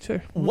tobogganing?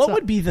 Sure. What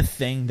would be the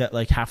thing that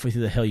halfway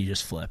through the hill you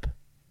just flip?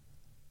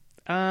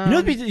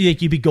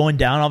 You'd be going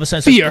down all of a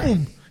sudden. Fear.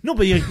 Boom. No,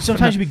 but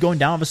sometimes you'd be going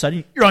down all of a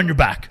sudden. You're on your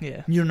back.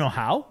 Yeah. You don't know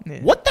how.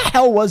 Yeah. What the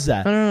hell was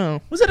that? I don't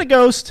know. Was it a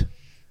ghost?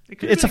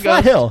 It's a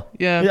flat hill.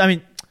 Yeah. I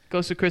mean,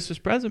 Ghost of Christmas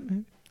Present.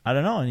 Maybe. I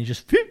don't know. And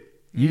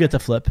you get to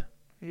flip.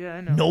 Yeah,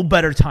 I know. No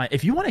better time.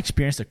 If you want to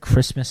experience the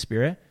Christmas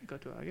spirit,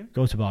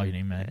 go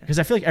tobogganing, man. Because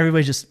I feel like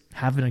everybody's just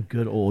having a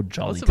good old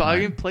jolly time.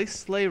 Tobogganing, play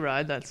Sleigh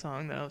Ride, that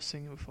song that I was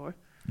singing before.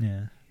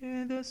 Yeah.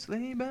 Yeah, the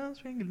sleigh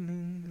bells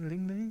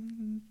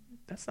ring-a-ling-a-ling-ling.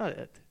 That's not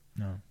it.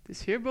 No.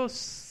 Just hear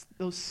those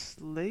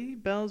sleigh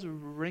bells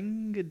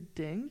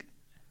ring-a-ding?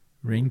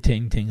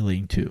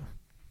 Ring-ting-ting-ling too.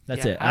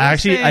 That's it. I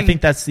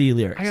think that's the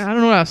lyrics. I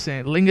don't know what I was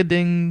saying.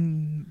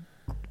 Ling-a-ding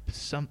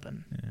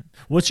something. Yeah.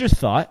 What's your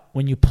thought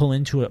when you pull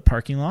into a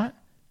parking lot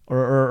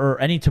or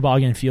any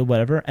toboggan field,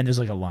 whatever, and there's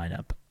a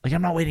lineup?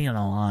 I'm not waiting on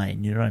a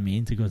line, you know what I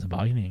mean, to go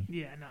tobogganing.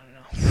 Yeah, no.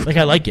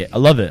 I like it. I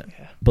love it.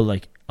 Yeah.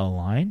 But a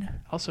line?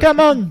 Also, come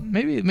on.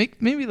 Maybe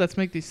let's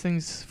make these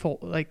things fold.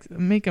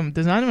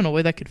 Design them in a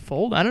way that could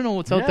fold. I don't know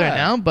what's out there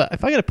now, but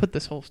if I got to put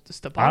this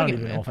toboggan, I don't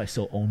even know if I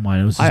still own mine.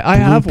 It was I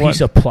have blue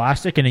piece of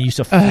plastic, and it used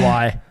to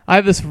fly. I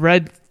have this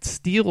red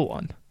steel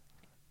one,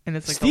 and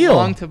it's a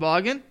long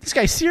toboggan. This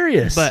guy's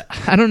serious. But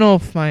I don't know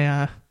if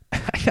my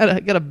I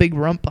got a big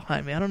rump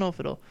behind me. I don't know if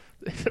it'll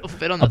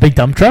fit on a big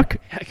dump truck.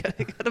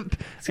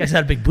 This guy's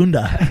got a big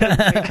bunda.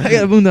 I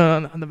got a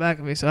bunda on the back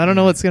of me, so I don't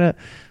know what's gonna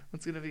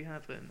be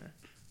happening there.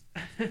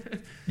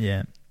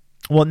 Yeah.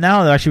 Well,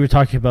 now that actually we're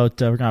talking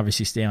about, we're gonna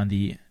obviously stay on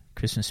the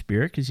Christmas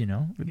spirit because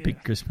we're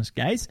big Christmas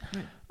guys.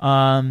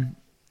 Right.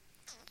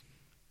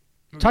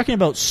 Talking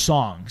about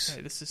songs,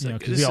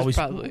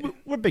 right,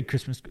 we're big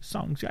Christmas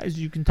songs guys.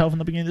 You can tell from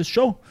the beginning of this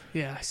show.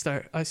 Yeah, I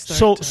start.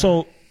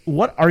 So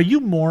what are you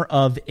more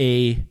of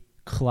a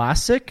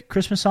classic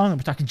Christmas song?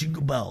 We're talking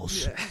Jingle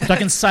Bells. Yeah. We're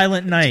talking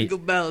Silent Night. Jingle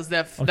Bells.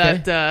 That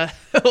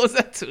what was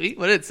that tweet?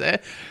 What did it say?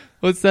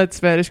 What's that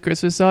Spanish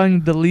Christmas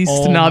song? Feliz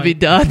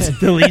Navidad.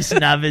 Feliz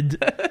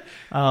Navidad.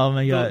 Oh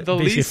my God.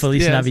 Basically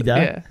Feliz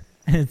Navidad. Yeah.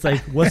 And it's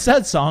what's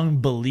that song?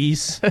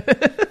 Belize,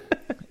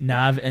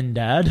 Nav and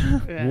Dad.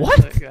 Yeah,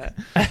 what?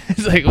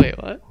 It's wait,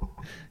 what?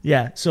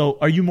 Yeah. So,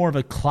 are you more of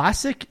a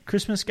classic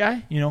Christmas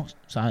guy?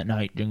 Silent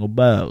Night, Jingle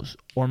Bells,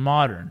 or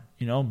modern?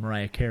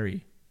 Mariah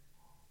Carey.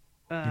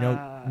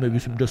 Maybe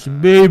some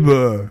Justin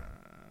Bieber.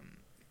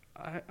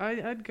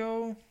 I'd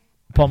go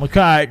Paul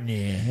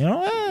McCartney.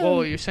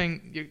 Well, you're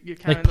saying you're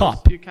kind of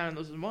pop. You're kind of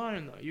those as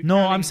modern though. No,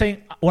 I'm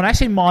saying when I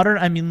say modern,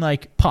 I mean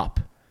pop.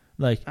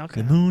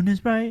 The moon is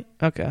bright.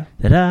 Okay.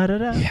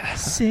 Da-da-da-da.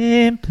 Yes.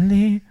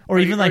 Simply. Or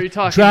even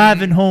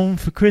driving home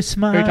for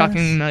Christmas. Are you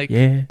talking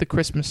the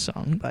Christmas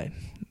song by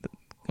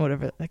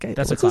whatever that guy?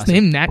 That's what's his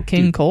name? Nat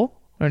King Cole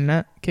or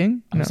Nat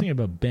King? I'm thinking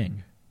about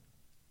Bing.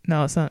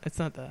 No, it's not. It's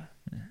not that.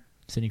 Yeah.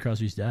 Sidney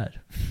Crosby's dad.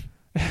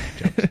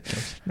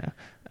 Jokes. No.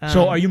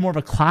 So, are you more of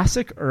a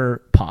classic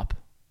or pop?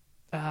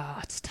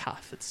 It's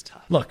tough.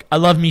 Look, I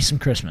love me some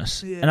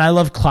Christmas, and I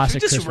love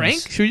classic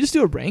Christmas. Should we just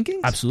do a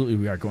ranking? Absolutely,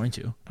 we are going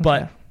to. Okay.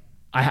 But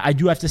I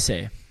do have to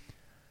say,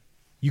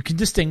 you can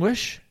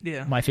distinguish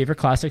my favorite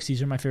classics.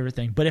 These are my favorite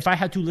thing. But if I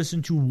had to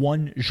listen to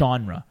one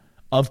genre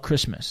of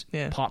Christmas,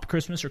 pop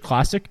Christmas or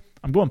classic,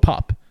 I'm going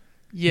pop.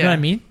 Yeah. You know what I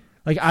mean?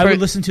 I would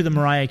listen to the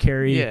Mariah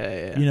Carey.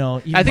 Yeah.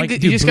 Even I think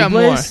you just got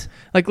more.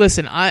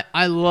 Listen,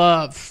 I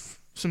love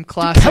some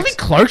classics. Kelly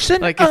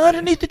Clarkson,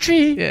 Underneath the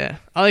Tree. Yeah,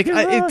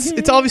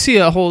 it's obviously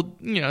a whole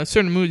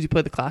certain moods you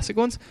play the classic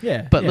ones.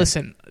 Yeah, but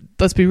listen,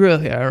 let's be real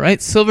here, all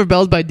right? Silver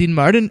Bells by Dean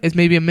Martin is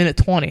maybe a minute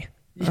 20.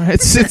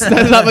 It's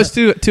there's not much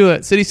to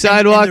it. City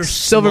Sidewalks,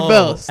 Silver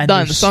Bells,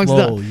 done. The song's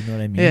done. You know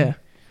what I mean?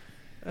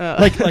 Yeah,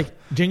 like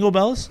Jingle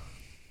Bells.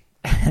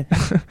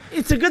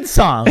 It's a good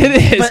song. It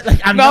is.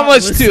 But I'm not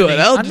much listening. to it.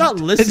 I'm not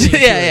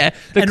listening. Yeah.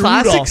 The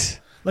classics,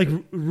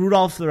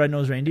 Rudolph the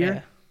Red-Nosed Reindeer.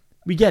 Yeah.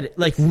 We get it.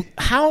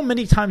 How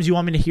many times do you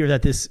want me to hear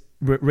that this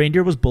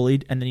reindeer was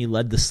bullied and then he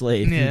led the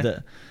sleigh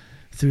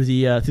through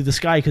the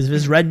sky because of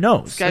his red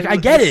nose? I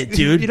get it,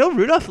 dude.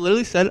 Rudolph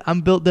literally said,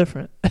 "I'm built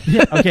different."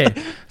 Yeah. Okay.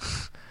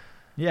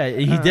 Yeah,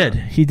 he did.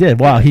 He did.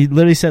 Wow. He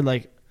literally said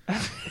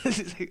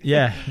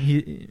yeah.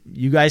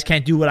 You guys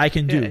can't do what I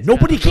can do. Yeah,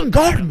 nobody can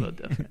guard me.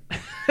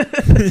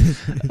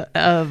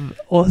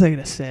 What was I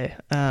gonna say?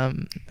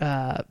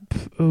 The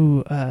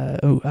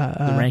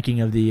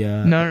ranking of the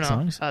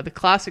songs. The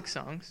classic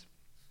songs.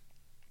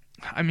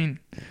 I mean,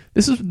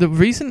 this is the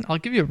reason. I'll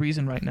give you a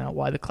reason right now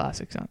why the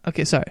classic song.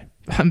 Okay, sorry,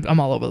 I'm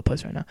all over the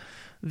place right now.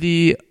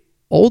 The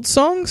old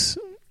songs,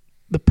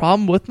 the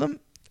problem with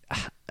them,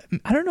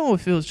 I don't know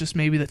if it was just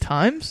maybe the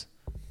times,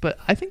 but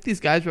I think these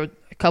guys wrote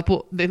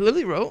they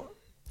literally wrote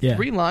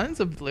 3 lines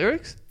of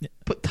lyrics,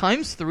 put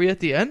 ×3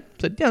 at the end,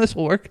 said, yeah, this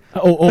will work.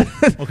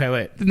 Okay,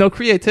 wait. No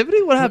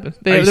creativity? What happened?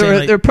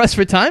 They're pressed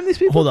for time, these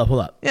people? Hold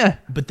up. Yeah.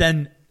 But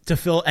then to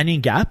fill any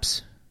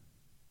gaps,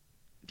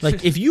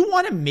 like if you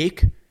want to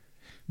make,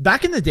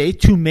 back in the day,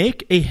 to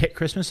make a hit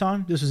Christmas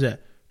song, this is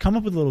it. Come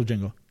up with a little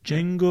jingle.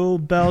 Jingle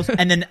bells.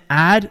 And then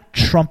add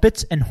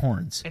trumpets and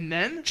horns. And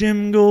then?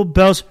 Jingle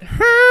bells.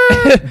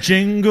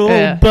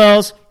 Jingle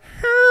bells.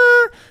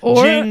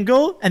 Or,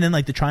 jingle. And then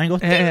like the triangle.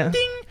 Ding,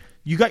 ding.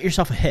 You got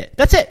yourself a hit.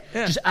 That's it.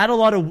 Yeah. Just add a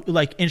lot of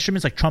like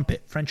instruments like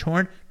trumpet, French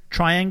horn,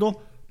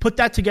 triangle. Put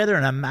that together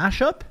in a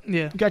mashup.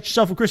 Yeah. You got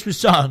yourself a Christmas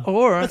song.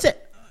 Or that's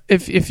it.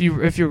 If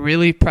you're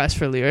really pressed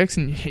for lyrics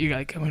and you're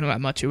like, we don't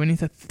got much, we need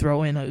to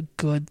throw in a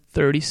good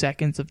 30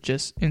 seconds of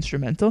just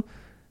instrumental.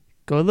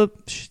 Go to the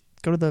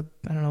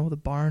I don't know, the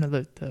barn or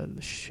the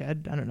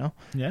shed. I don't know.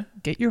 Yeah.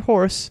 Get your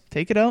horse,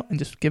 take it out, and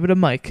just give it a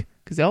mic.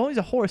 Because there's always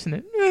a horse in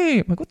it.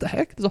 I'm like, what the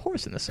heck? There's a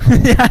horse in this song.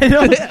 Yeah, I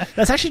know. Yeah.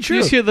 That's actually true.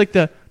 You just hear like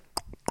the...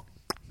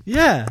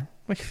 Yeah.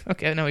 Like,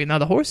 okay, now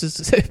the horse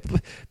is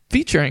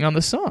featuring on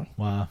the song.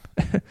 Wow.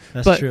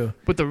 That's true.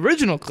 With the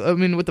original,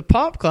 with the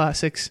pop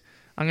classics,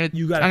 I'm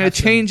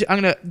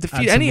gonna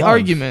defeat any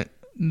argument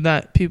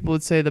that people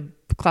would say the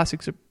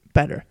classics are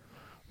better.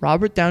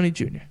 Robert Downey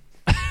Jr.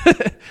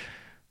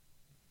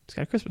 He's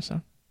got a Christmas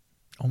song.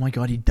 Oh my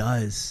God, he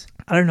does.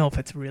 I don't know if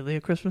it's really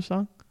a Christmas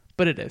song,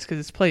 but it is because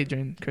it's played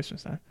during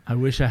Christmas time. I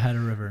wish I had a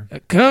river.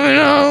 Coming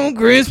on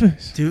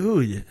Christmas,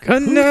 dude.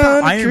 Cutting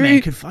down Iron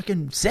Man could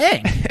fucking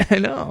sing. I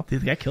know.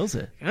 Dude, the guy kills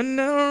it.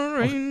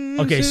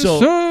 Okay, so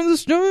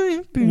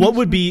what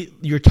would be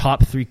your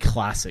top 3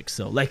 classics?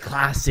 though? Like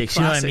classics,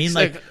 you know what I mean?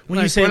 Like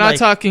when you say we're not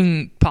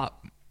talking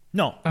pop.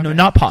 No,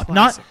 not pop.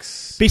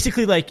 Classics. Not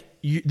basically like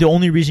the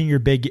only reason you're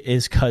big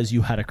is because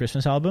you had a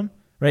Christmas album.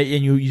 Right,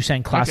 and you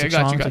sang classic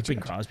songs like Bing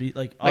Crosby.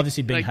 Like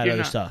obviously Bing had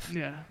other stuff.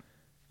 Yeah.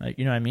 Like,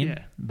 you know what I mean?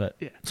 Yeah. But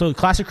so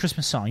classic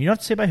Christmas song. You don't have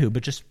to say by who,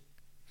 but just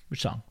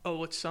which song? Oh,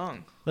 what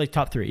song? Like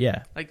top 3,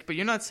 yeah. Like, but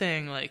you're not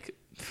saying like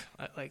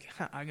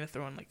I'm gonna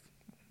throw in like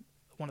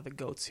one of the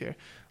goats here,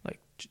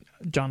 like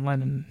John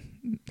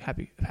Lennon,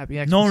 Happy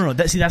Xmas. No.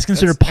 That's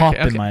considered pop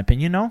in my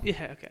opinion. No.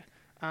 Yeah. Okay.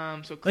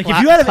 So like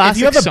if you have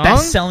a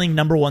best-selling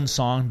 #1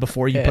 song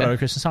before you put out a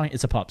Christmas song,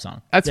 it's a pop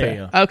song. That's there fair.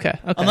 You go. Okay.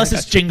 Unless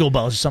it's Jingle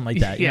Bells or something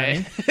like that. You know what I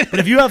mean?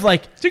 But if you have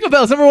like Jingle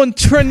Bells, #1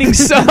 trending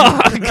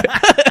song.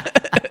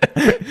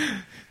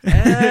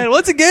 And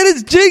once again,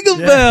 it's Jingle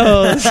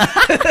Bells.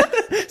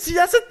 See,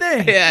 that's the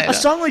thing. Yeah, a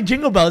song like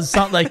Jingle Bells is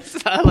not like.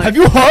 Have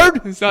you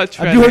heard? It's not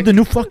trending. Have you heard the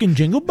new fucking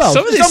Jingle Bells?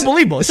 It's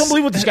unbelievable. It's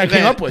unbelievable what this guy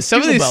came up with.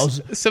 Some of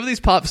these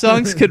pop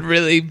songs could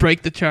really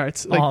break the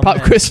charts,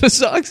 like Christmas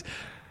songs.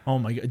 Oh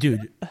my God,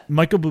 dude!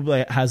 Michael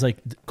Bublé has like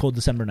 "Cold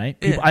December Night."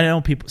 I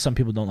know some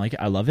people don't like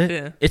it. I love it.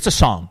 Yeah. It's a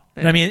song.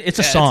 Yeah. You know what I mean, it's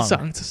a song.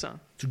 It's a song.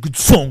 It's a good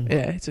song.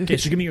 Yeah. Okay,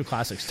 so give me your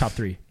classics. Top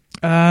 3.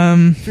 3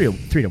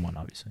 to 1,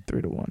 obviously.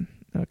 3 to 1.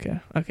 Okay.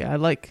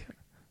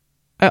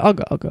 I'll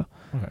go. Okay.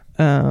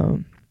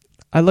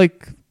 I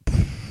like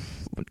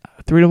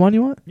 3 to 1.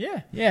 You want?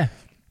 Yeah.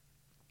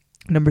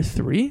 Number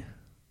 3.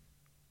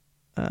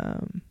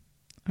 I'm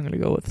gonna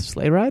go with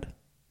Sleigh Ride.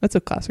 That's a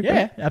classic. Yeah,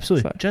 right?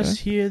 Absolutely. Just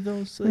hear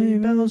those sleigh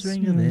bells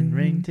ringing,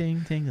 ring,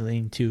 ting,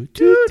 tingling, toot,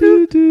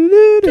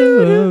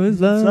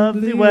 It's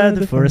lovely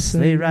weather for a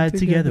sleigh ride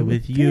together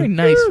with you. Very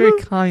nice,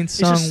 very kind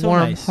song,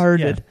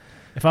 warm-hearted. Yeah.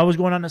 If I was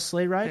going on a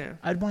sleigh ride,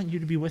 I'd want you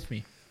to be with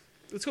me.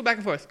 Let's go back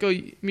and forth. Go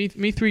me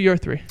 3, your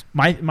 3.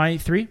 My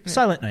 3? Yeah.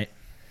 Silent Night.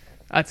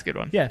 That's a good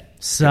one. Yeah.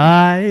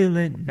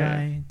 Silent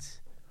Night,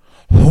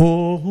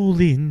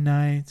 Holy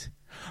Night.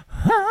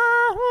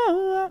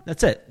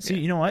 That's it. See,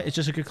 you know what? It's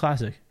just a good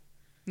classic.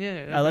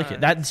 Yeah, I like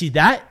it.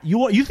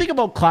 You think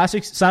about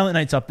classics. Silent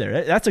Night's up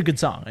there. That's a good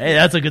song. Hey,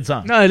 that's a good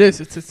song. No, it is.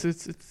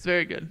 It's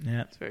very good.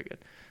 Yeah, it's very good.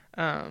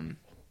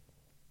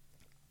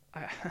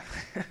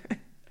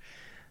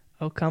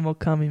 Oh come,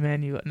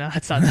 Emmanuel. No,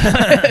 it's not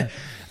that.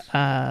 It's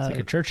like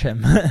a church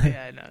hymn.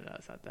 Yeah, no,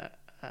 it's not that.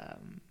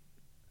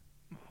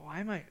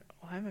 Why am I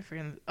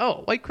forgetting?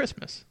 Oh, White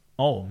Christmas.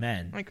 Oh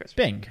man, White Christmas.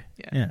 Bing.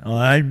 Yeah.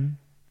 I'm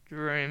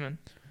dreaming.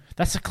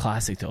 That's a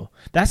classic, though.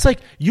 That's like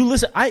you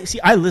listen. I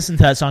listen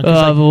to that song.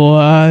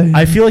 Boy.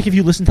 I feel like if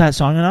you listen to that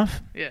song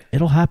enough,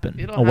 it'll happen.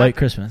 White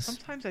Christmas.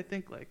 Sometimes I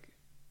think like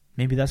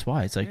maybe that's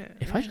why it's like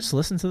if I just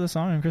listen to the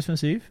song on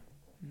Christmas Eve,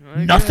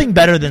 nothing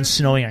better than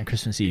snowing on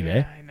Christmas Eve,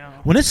 eh? I know.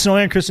 When it's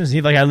snowing on Christmas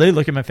Eve, like I literally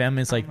look at my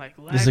family, it's like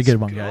this is a good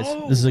one, guys.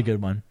 This is a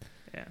good one.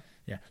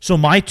 Yeah. So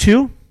my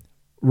 2,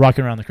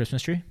 rocking around the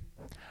Christmas tree.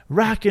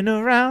 Rocking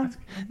around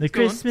the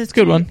Christmas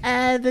tree. Good one.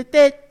 Yeah.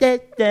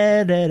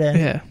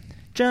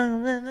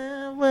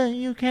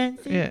 You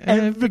can't see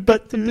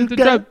everybody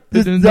got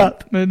this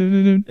up.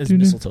 It's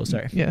mistletoe,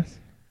 sorry. Yes.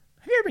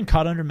 Have you ever been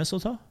caught under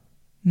mistletoe?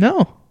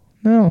 No.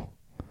 I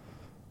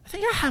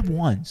think I have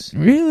once.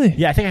 Really?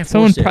 Yeah, I think I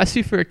someone pressed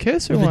you for a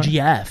kiss or what? The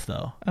GF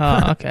though.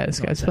 Oh, okay.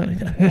 This guy's funny.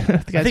 I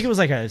think it was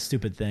like a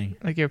stupid thing.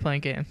 Like you were playing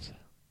games.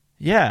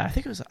 Yeah, I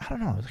think it was. I don't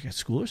know, like at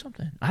school or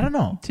something. I don't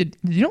know. Did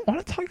you don't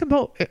want to talk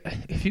about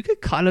if you get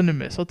caught under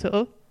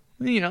mistletoe?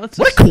 You know, what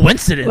a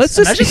coincidence. Let's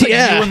just imagine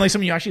you and like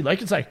something you actually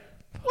like. It's like,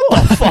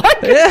 what the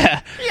fuck?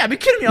 Yeah. Yeah, be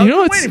kidding me. I've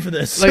been waiting for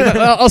this. Like,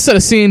 I'll set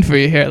a scene for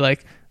you here.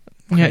 Like,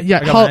 okay, yeah,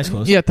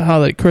 at the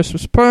holiday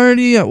Christmas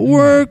party at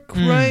work,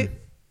 right?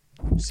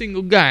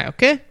 Single guy,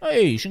 okay?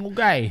 Hey, single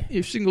guy. You're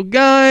a single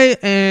guy,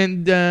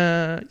 and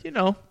you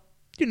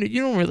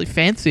don't really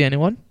fancy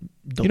anyone.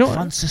 You don't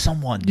fancy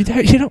someone. You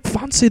don't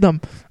fancy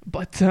them,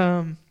 but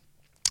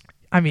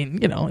I mean,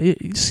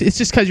 it's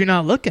just because you're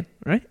not looking,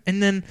 right?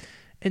 And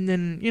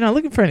then you're not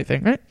looking for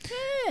anything, right?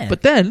 Yeah.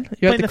 But then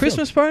you're at the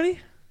Christmas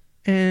party,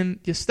 and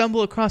you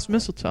stumble across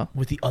mistletoe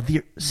with the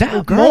other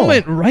that girl.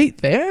 Moment right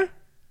there.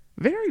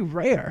 Very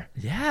rare.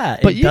 Yeah,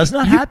 but it does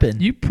not happen.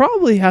 You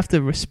probably have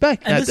to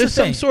respect that. There's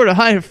some sort of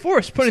higher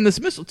force putting this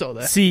mistletoe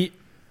there. See,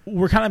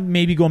 we're kind of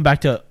maybe going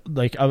back to,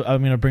 like, I'm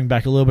going to bring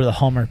back a little bit of the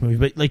Hallmark movie,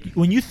 but like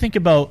when you think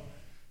about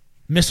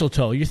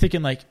mistletoe, you're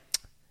thinking like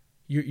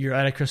you're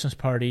at a Christmas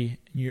party,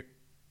 and you're,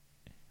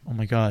 oh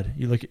my God,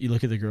 you look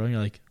at the girl and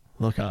you're like,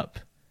 look up,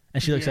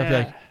 and she looks up, you're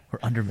like, we're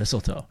under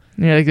mistletoe.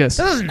 Yeah, like this.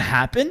 That doesn't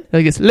happen.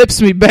 Like it's lips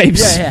me,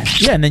 babes.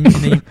 Yeah, and then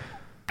you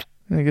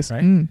I guess.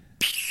 Right?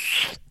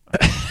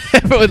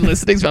 Everyone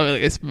listening's probably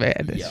like, this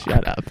man,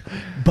 shut up.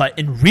 But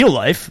in real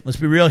life, let's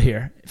be real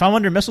here. If I'm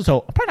under mistletoe,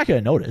 I'm probably not going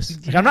to notice.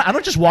 Like, I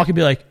don't just walk and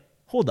be like,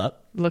 hold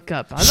up. Look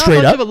up. I'm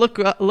straight not up.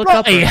 Look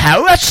up. Hey,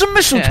 how? That's some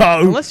mistletoe.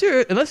 Yeah. Unless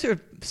you're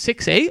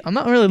 6'8", I'm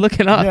not really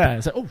looking up. Yeah,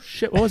 it's like, oh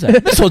shit, what was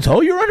that?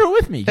 Mistletoe, you're under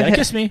with me. You gotta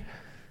kiss me.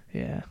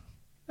 Yeah.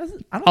 I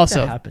don't also,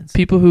 think that happens.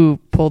 People who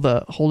pull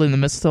the holding the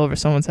mistletoe over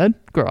someone's head,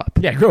 grow up.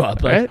 Yeah, grow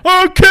up. Like,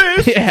 right? Okay.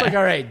 Yeah. It's like,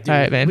 all right, dude. All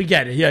right, man. We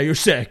get it. Yeah, you're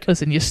sick.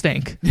 Listen, you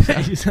stink.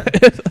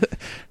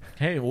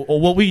 Hey, well,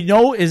 what we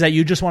know is that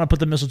you just want to put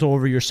the mistletoe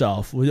over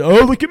yourself. Oh,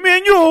 look at me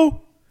and you.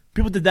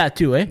 People did that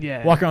too, eh?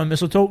 Yeah. Walk around with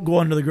mistletoe, go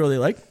under the girl they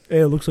like. Hey,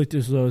 it looks like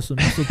there's some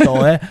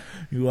mistletoe, eh?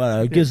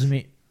 You kiss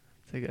me.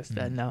 I guess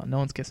that no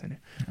one's kissing you.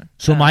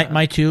 So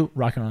my two,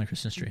 rocking on the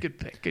Christmas tree. Good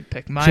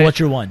pick. So what's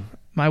your one?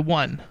 My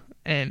one,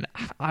 and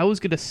I was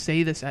gonna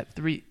say this at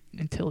 3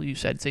 until you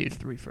said say your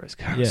 3 first.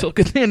 Yeah. So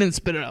good thing I didn't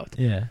spit it out.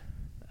 Yeah.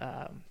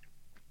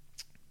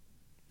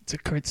 It's a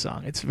great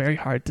song. It's very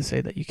hard to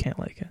say that you can't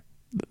like it.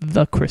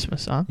 The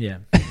Christmas song. Yeah.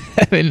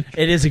 I mean,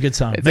 it is a good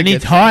song. Many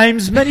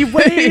times, song. Many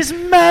ways,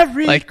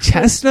 Merry like Christmas.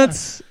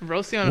 Chestnuts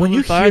roasting on when a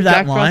you fire, hear that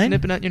Jack Frost line,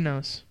 nipping at your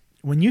nose.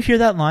 When you hear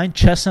that line,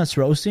 chestnuts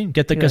roasting,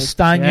 get the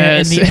castagna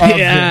yes. in the oven.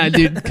 Yeah,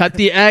 dude, cut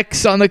the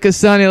X on the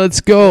castagna.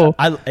 Let's go.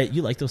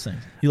 You like those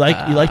things? You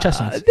like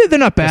chestnuts? They're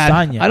not bad.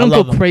 Castagna. I don't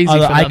go crazy for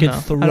them. I could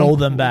throw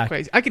them back.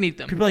 Crazy. I can eat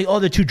them. People are like, oh,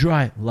 they're too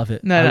dry. Love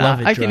it. No, I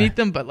love it. I can eat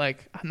them, but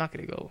like, I'm not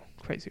gonna go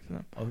crazy for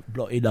them. Oh,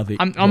 bro, I love it.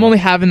 I'm only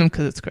having them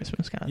because it's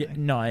Christmas kind of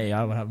thing. No,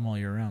 I would have them all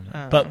year round.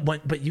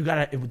 But you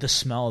gotta with the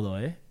smell though,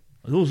 eh?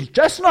 Those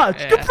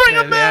chestnuts, you bring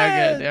them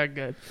in. They are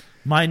good.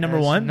 My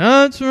number one.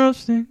 Nuts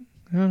roasting.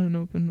 An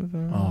open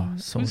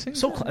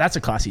that's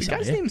a classy song.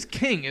 The guy's name's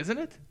King, isn't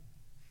it?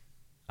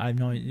 I have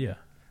no idea.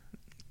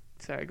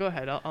 Sorry, go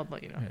ahead. I'll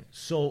let you know. Okay.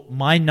 So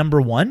my number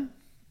one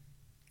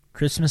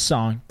Christmas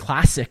song,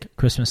 classic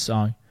Christmas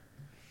song.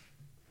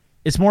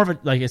 It's more of a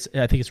I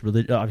think it's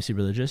obviously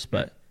religious,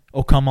 but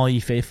 "O Come All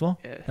Ye Faithful."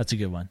 Yeah. That's a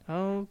good one.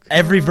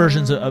 Every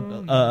virgin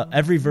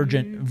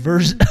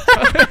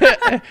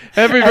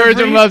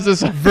loves this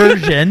song.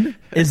 Version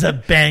is a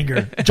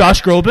banger.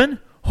 Josh Groban.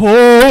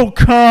 Oh,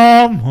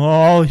 come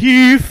all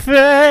ye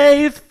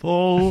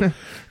faithful,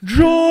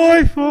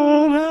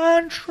 joyful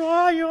and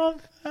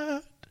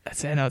triumphant.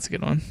 That's a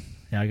good one.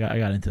 Yeah, I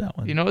got into that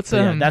one. You know what's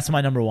that's my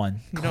number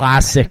one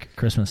classic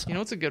Christmas song. You know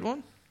what's a good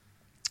one?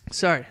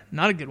 Sorry,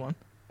 not a good one.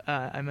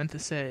 I meant to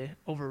say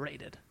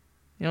overrated.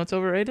 You know what's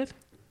overrated?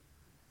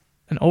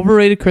 An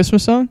overrated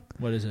Christmas song?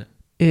 What is it?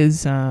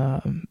 Is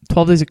 12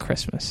 Days of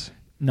Christmas.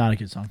 Not a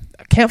good song.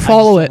 I can't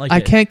follow it. I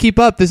can't keep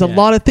up. There's a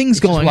lot of things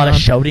going on. A lot of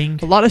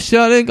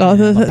shouting.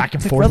 Back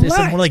and forth.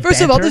 Relax.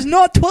 First of all, there's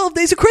not 12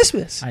 days of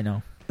Christmas. I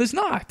know. There's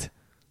not.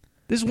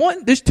 There's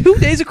 2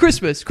 days of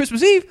Christmas.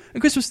 Christmas Eve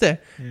and Christmas Day.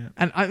 Yeah.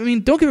 And I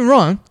mean, don't get me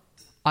wrong.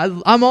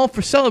 I'm all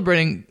for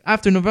celebrating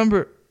after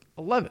November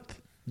 11th.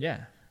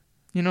 Yeah.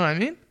 You know what I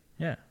mean?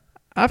 Yeah.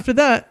 After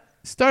that,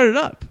 start it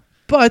up.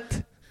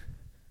 But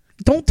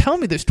don't tell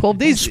me there's 12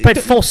 days. Spread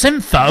false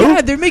info. Yeah,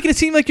 they're making it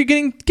seem like you're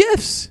getting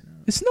gifts.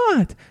 It's not.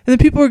 And then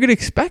people are going to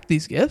expect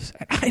these gifts.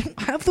 I don't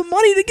have the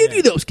money to give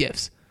you those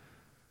gifts.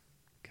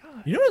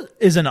 God. You know what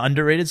is an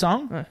underrated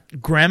song?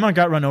 Grandma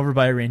Got Run Over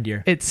by a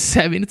Reindeer. It's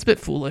a bit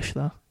foolish,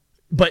 though.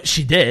 But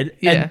she did.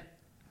 Yeah.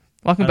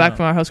 Walking back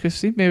from our house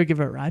Christmas Eve, maybe give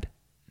her a ride.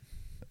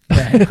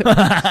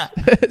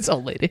 It's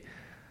old lady.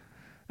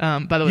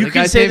 By the way, you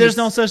can say there's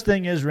no such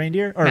thing as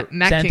reindeer or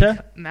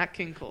Santa. Nat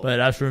King Cole.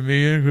 But as for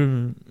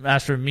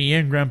me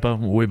and Grandpa,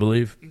 we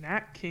believe.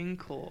 Nat King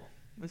Cole.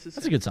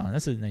 That's a good song.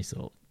 That's a nice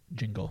little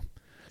jingle.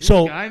 This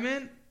guy,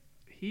 man,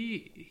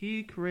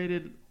 he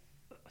created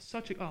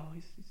such a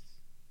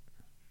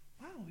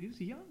he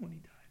was young when he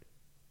died.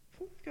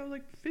 This guy was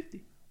like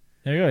 50.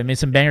 There you go. He made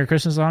some banger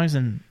Christmas songs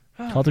and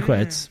called it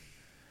quits.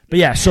 But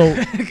yeah, so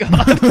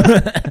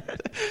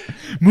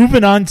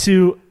moving on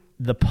to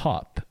the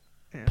pop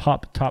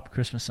top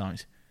Christmas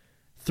songs.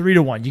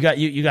 3-1.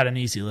 You got an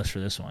easy list for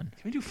this one.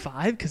 Can we do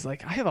 5? Because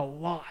like I have a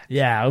lot.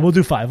 Yeah, we'll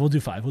do 5. We'll do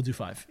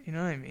 5. You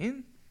know what I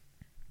mean?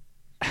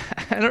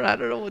 I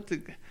don't know what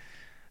to.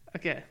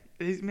 Okay,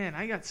 man,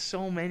 I got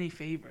so many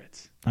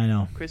favorites. I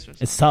know.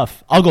 Christmas. It's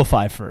tough. I'll go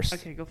 5 first.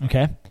 Okay, go 5.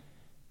 Okay.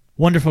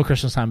 Wonderful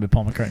Christmas Time by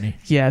Paul McCartney.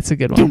 Yeah, it's a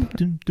good one.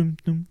 Dum, dum,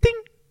 dum,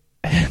 ding.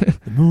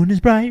 The moon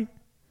is bright.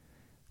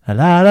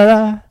 La la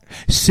la.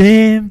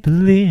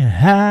 Simply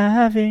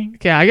having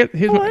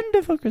here's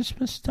wonderful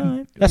Christmas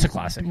time. That's a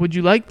classic. Would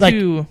you like to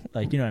you know what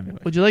I mean?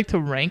 Would you like to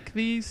rank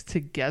these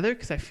together?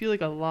 Because I feel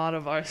like a lot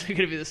of ours are going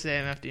to be the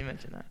same after you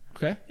mention that.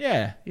 Okay.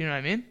 Yeah. You know what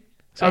I mean?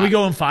 So are we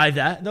going 5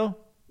 that though?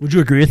 Would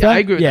you agree with that? I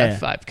agree with that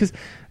 5 because.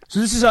 So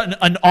this is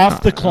an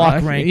off the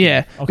clock rank.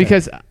 Yeah, okay.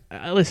 Because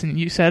listen,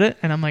 you said it,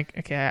 and I'm like,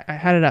 okay, I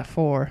had it at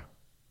 4,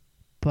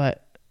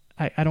 but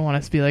I don't want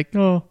us to be like,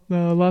 oh,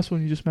 the last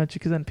one you just mentioned,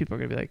 because then people are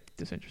gonna be like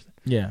disinterested.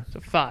 Yeah. So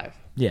 5.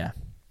 Yeah.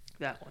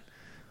 That one.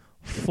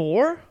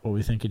 4. What are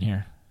we thinking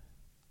here?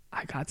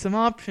 I got some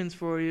options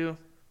for you.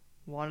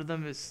 One of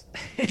them is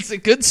it's a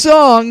good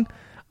song.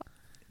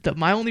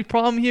 My only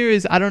problem here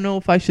is I don't know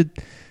if I should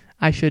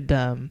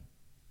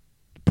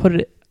put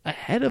it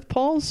ahead of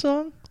Paul's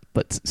song.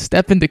 But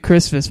Step Into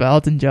Christmas by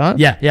Elton John.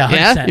 Yeah.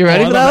 100%. You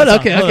ready for that one?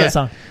 Okay. That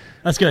song.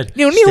 That's good. I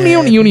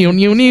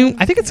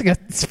think it's like a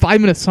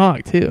 5-minute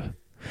song too.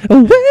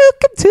 Welcome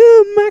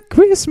to my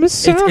Christmas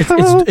song.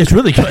 It's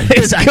really good.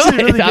 It's actually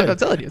good. really good. I'm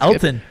telling you,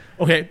 Elton.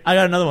 Good. Okay, I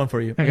got another one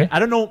for you. Okay. I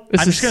don't know.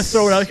 I'm just gonna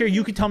throw it out here.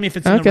 You can tell me if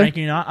it's in the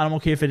ranking or not. I'm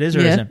okay if it is or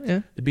isn't. Yeah.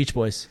 The Beach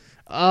Boys.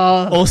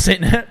 Oh,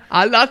 Satan.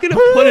 I'm not gonna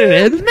put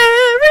it in.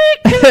 Merry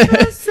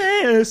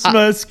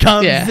Christmas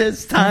comes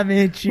this time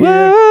each year.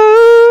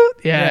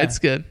 Yeah, it's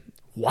good.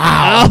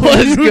 Wow,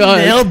 that was good.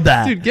 Nailed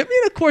that, dude. Get me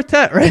in a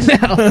quartet right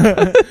now.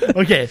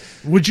 Okay,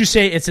 would you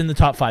say it's in the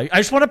top 5? I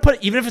just want to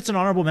put, even if it's an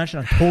honorable mention,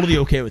 I'm totally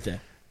okay with it.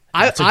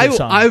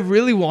 I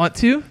really want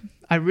to.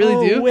 I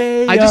really do.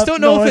 I just don't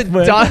know if it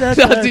does.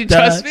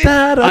 Trust me.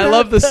 I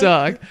love the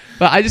song,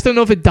 but I just don't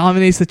know if it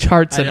dominates the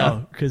charts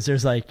enough. Because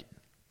there's like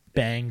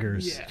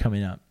bangers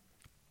coming up.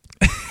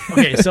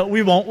 Okay, so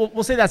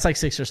we'll say that's like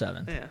 6 or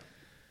 7. Yeah.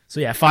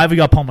 So 5 we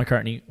got Paul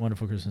McCartney,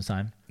 Wonderful Christmas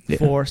Time.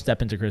 4,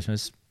 Step Into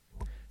Christmas.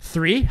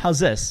 3, how's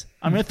this?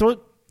 I'm gonna throw it.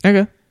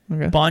 Okay.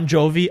 Bon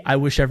Jovi, I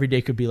Wish Every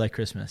Day Could Be Like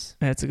Christmas.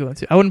 That's a good one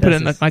too. I wouldn't put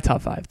it in my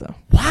top 5 though.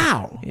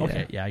 Wow. Yeah.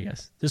 Okay. Yeah, I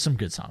guess there's some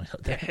good songs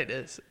out there. Yeah, it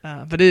is.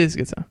 But it is a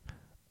good song.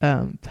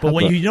 But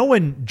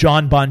when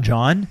John Bon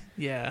John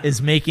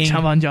is making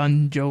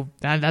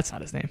that's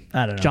not his name.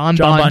 I don't know. John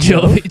Bon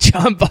Jovi.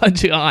 John Bon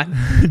John.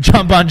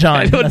 John Bon John.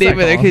 I don't name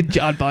their kid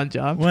John Bon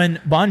John.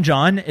 When Bon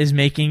John is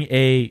making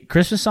a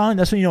Christmas song,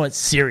 that's when you know it's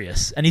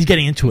serious, and he's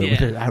getting into it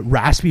with a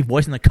raspy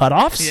voice and the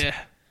cutoffs. Yeah,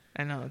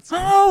 I know.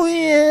 Oh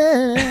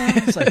yeah,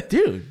 it's like,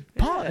 dude,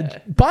 Bon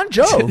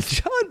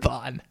Jovi. John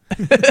Bon.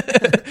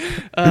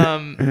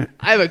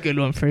 I have a good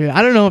one for you.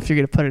 I don't know if you're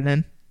gonna put it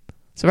in.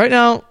 So right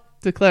now,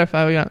 to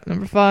clarify, we got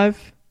number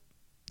 5,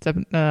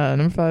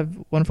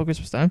 Wonderful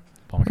Christmas Time.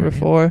 Number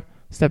 4,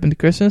 Step Into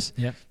Christmas.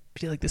 Yep. I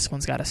feel like this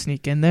one's got to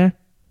sneak in there.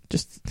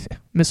 Just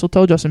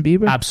Mistletoe, Justin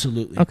Bieber.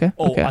 Absolutely. Okay.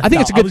 I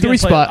think it's a good 3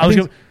 spot. I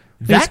think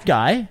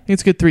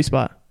it's a good 3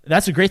 spot.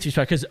 That's a great 3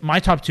 spot because my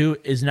top 2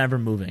 is Never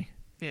Moving.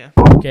 Yeah.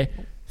 Okay.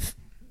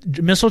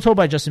 Mistletoe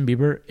by Justin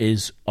Bieber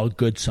is a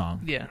good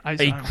song. Yeah.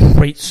 A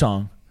great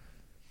song.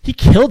 He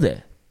killed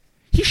it.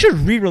 He should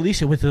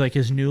re-release it with like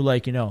his new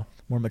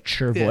more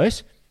mature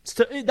voice.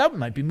 That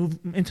might be moved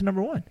into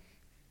number 1.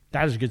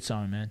 That is a good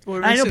song, man.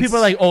 I know people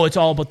are like, oh, it's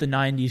all about the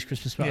 90s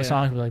Christmas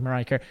songs like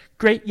Mariah Carey.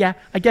 Great, yeah,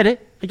 I get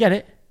it.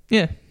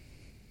 Yeah.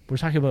 We're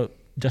talking about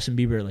Justin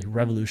Bieber like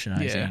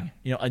revolutionizing,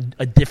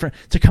 a different,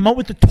 to come out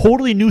with a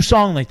totally new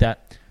song like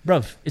that.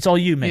 Bruv, it's all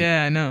you, man.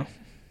 Yeah, I know.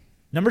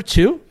 Number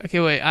 2? Okay,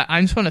 wait, I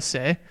just want to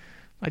say,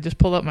 I just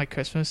pulled up my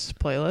Christmas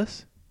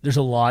playlist. There's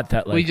a lot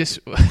that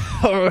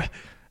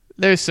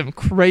there's some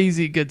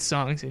crazy good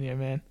songs in here,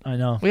 man. I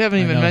know. We haven't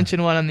even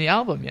mentioned one on the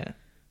album yet.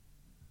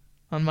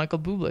 On Michael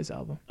Bublé's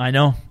album. I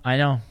know.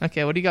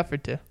 Okay, what do you got for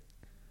 2?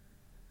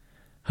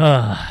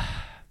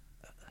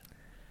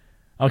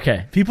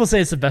 Okay, people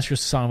say it's the best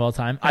Christmas song of all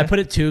time. I put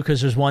it 2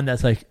 because there's one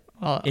that's like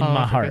in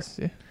my heart.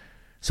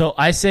 So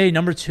I say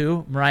number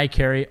 2, Mariah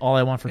Carey, All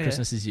I Want for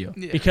Christmas Is You.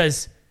 Yeah.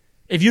 Because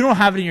if you don't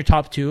have it in your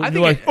top 2,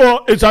 you're like,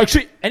 it's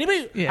actually...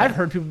 I've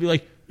heard people be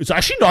like, it's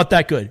actually not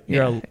that good.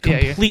 You're a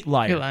complete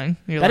liar. You're lying.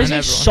 That is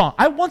a song.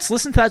 I once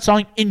listened to that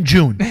song in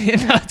June.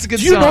 It's a good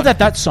song. Do you know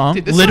that song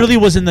literally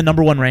was in the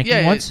number 1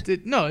 ranking once?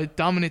 It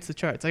dominates the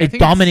charts. It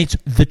dominates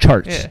the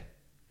charts. Yeah.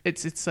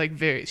 It's like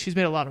she's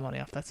made a lot of money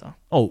off that song.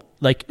 Oh,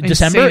 like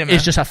December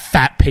is just a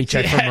fat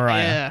paycheck for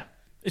Mariah. Yeah.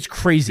 It's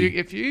crazy.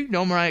 If you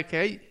know Mariah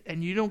Carey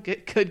and you don't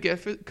get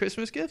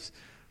Christmas gifts,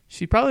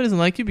 she probably doesn't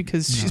like you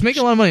because she's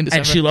making a lot of money in December.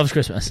 And she loves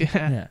Christmas.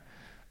 Yeah.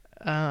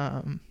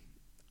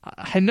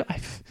 I know.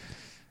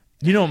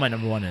 You know what my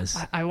number 1 is.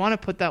 I want to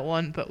put that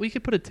 1, but we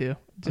could put it 2.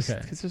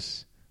 Okay.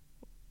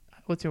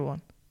 What's your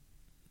 1?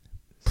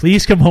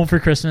 Please Come Home for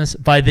Christmas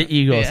by the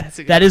Eagles. Yeah,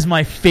 that is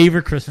my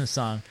favorite Christmas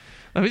song.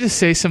 Let me just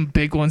say some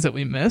big ones that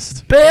we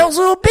missed. Bells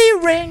will be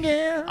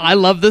ringing. I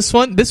love this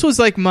one. This was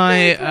like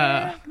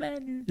my...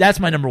 that's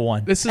my number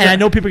one. This is and I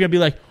know people are going to be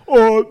like,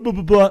 oh, blah,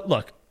 blah, blah.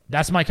 Look,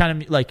 that's my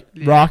kind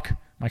of, rock,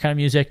 my kind of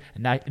music.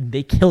 And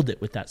they killed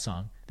it with that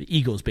song. The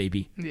Eagles,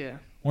 baby. Yeah.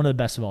 One of the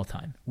best of all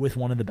time. With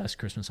one of the best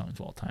Christmas songs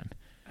of all time.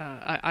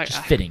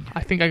 Just fitting.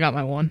 I think I got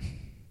my one.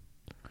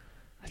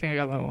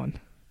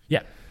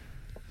 Yeah.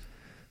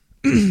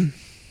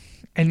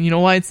 And you know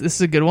why this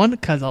is a good one?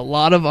 Because a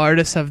lot of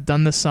artists have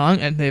done this song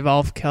and they've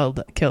all killed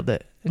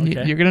it. And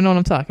Okay. you're going to know what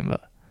I'm talking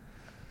about.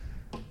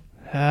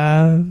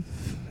 Have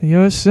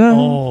yourself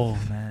Oh,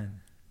 man.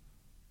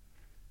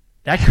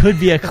 That could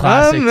be a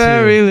classic, a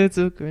merry too.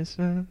 little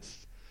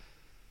Christmas.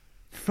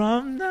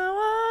 From now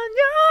on,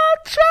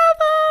 your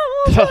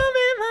troubles will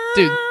be miles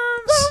Dude, away.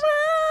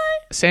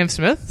 Sam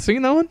Smith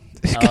singing that one?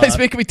 This guy's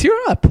making me tear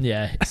up.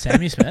 Yeah,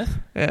 Sammy Smith.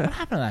 Yeah. What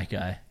happened to that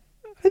guy?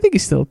 I think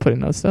he's still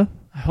putting out stuff.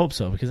 I hope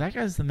so, because that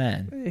guy's the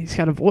man. He's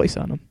got a voice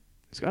on him.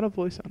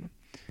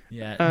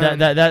 Yeah,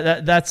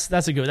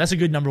 that's a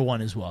good number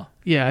one as well.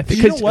 Yeah, I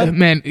think You know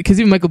what? because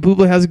even Michael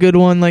Bublé has a good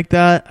one like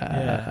that.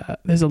 Yeah.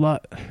 There's a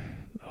lot.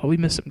 Oh, we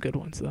missed some good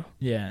ones though.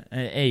 Yeah,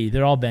 hey,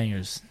 they're all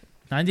bangers.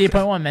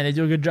 98.1, man, they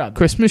do a good job.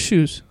 Christmas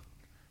shoes.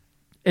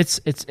 It's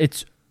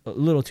a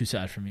little too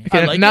sad for me.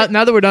 Okay, I like now it.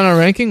 that we're done our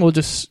ranking, we'll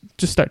just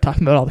start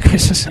talking about all the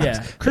Christmas songs.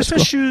 Yeah,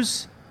 Christmas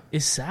shoes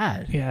is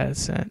sad. Yeah,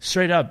 it's sad.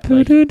 Straight up.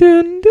 Like,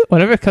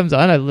 Whenever it comes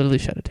on, I literally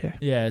shed a tear.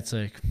 yeah, it's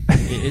like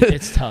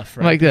it's tough,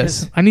 right? I'm like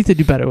this. I need to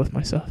do better with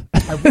myself.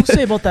 I will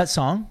say about that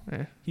song.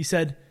 Yeah.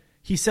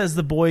 He says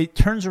the boy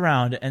turns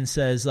around and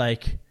says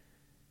like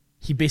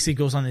he basically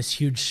goes on this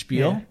huge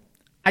spiel. Yeah.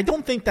 I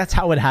don't think that's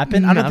how it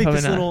happened. I don't No, think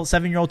this probably not. little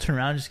 7-year-old turned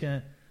around just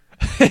gonna.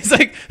 It's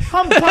like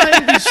I'm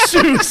buying these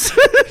shoes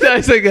no,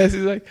 he's like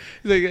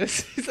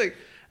this. He's like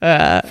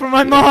for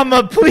my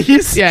mama,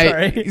 please. yeah.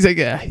 Sorry. He's like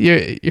you're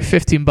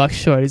 $15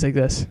 short. He's like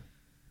this.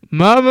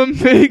 Mama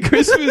made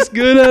Christmas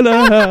good at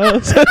our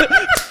house.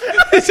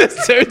 He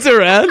just turns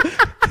around.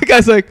 The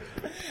guy's like,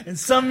 And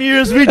some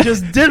years we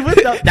just did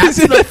without. That's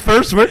the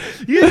first word.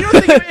 You don't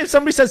think if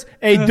somebody says,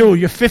 "Hey, dude,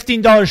 you're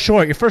 $15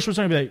 short," your first word's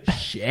gonna be like,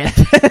 "Shit,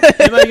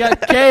 anybody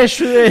got cash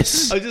for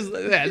this?"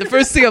 the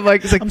first thing I'm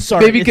like, is like, I'm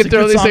sorry. maybe you it's can a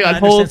throw good this song, thing I on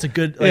understand hold. It's a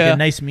good, Yeah. a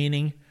nice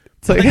meaning.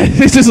 It's like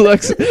he just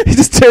looks, he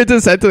just turns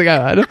his head to the guy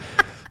behind him.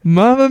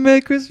 Mama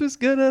made Christmas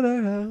good at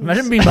our house.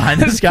 Imagine being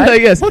behind this guy. I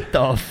guess. What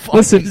the fuck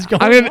Listen, is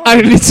going I'm on?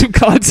 gonna need some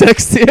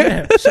context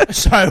here. Yeah.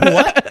 Sorry,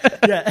 what?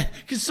 Yeah,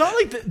 because it's not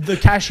like the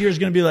cashier is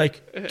gonna be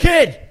like,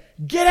 "Kid,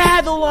 get out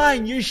of the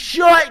line. You're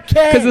short,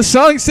 kid." Because the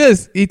song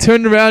says he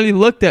turned around and he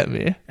looked at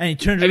me. And he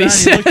turned and around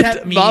he and he looked said,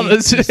 at me.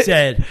 "Mama's-" He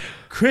said,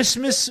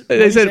 "Christmas." And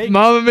they said,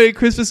 "Mama made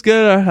Christmas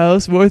good at our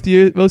house. Most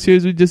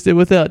years we just did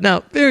without."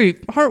 Now, very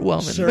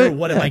heartwarming. "Sir,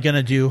 what am I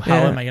gonna do? How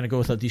Yeah. am I gonna go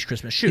without these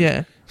Christmas shoes?"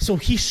 Yeah. So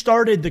he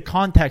started the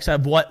context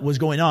of what was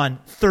going on.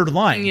 Third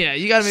line. Yeah,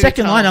 you gotta make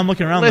Second it line. count. I'm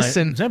looking around.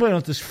 Listen, like, does anybody know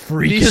what this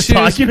freak these is shoes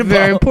talking are about?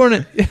 very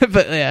important.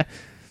 But yeah,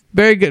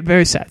 very good,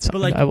 very sad song.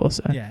 But like, I will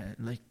say. yeah,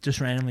 like just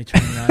randomly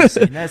turning around and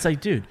saying that's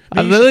like, dude.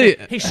 I'm you should literally-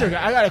 say, hey, sugar,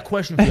 I got a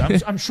question for you.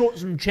 I'm short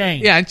some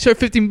change. Yeah, it's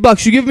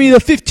 $15. You give me the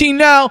 15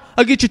 now,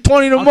 I'll get you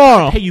 20 I'll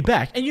tomorrow. pay you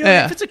back. And you know,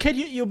 Yeah. if it's a kid,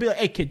 you'll be like,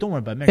 "Hey, kid, don't worry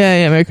about it.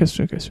 Yeah, Merry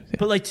Christmas. Yeah.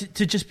 But like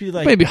to just be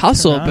like, Maybe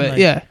hustle, turn around, but like,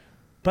 yeah.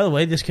 By the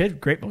way, this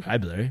kid, great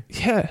vocabulary.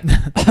 Yeah.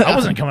 I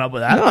wasn't coming up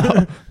with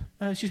that.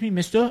 No. Excuse me,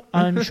 Mister.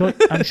 I'm short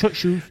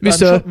shoes.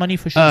 Mister, I'm short money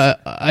for shoes.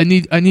 I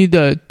need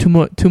two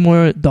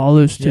more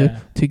dollars Yeah.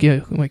 to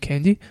get my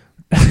candy.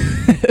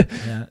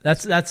 Yeah,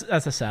 that's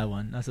a sad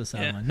one. That's a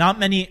sad Yeah. one. Not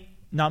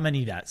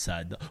many that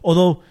sad.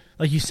 Although,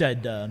 like you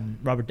said,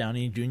 Robert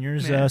Downey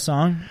Jr.'s Yeah.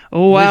 Song.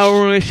 Oh, Wish-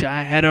 I wish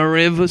I had a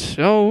river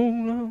so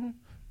long.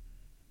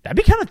 That'd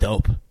be kind of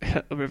dope.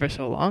 A river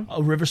so long?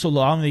 A river so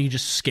long that you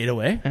just skate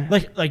away. Uh-huh.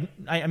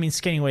 I mean,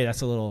 skating away. I think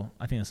that's a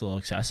little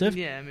excessive.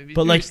 Yeah, maybe.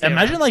 But maybe like, stay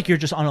imagine around. like you're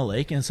just on a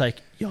lake and it's like,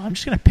 yo, I'm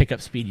just gonna pick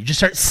up speed. You just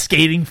start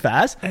skating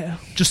fast, Yeah.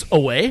 just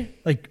away.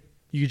 Like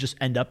you just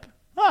end up.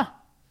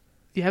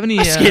 Do you have any?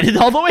 I skated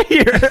all the way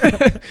here.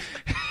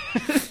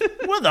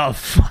 What the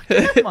fuck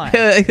am I?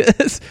 like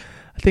this.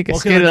 I think I Welcome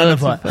skated to on none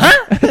some of fun.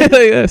 us. like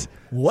this.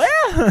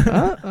 Where?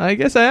 Huh? I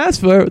guess I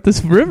asked for it with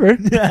this river.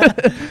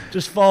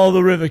 Just follow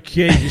the river,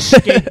 kid. You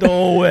skate the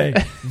whole way.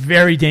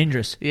 Very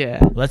dangerous. Yeah.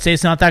 Let's say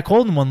it's not that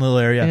cold in one little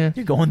area. Yeah.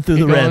 You're going through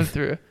You're the going river.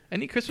 through.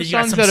 Any Christmas You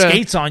got songs some that are?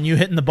 skates on you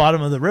hitting the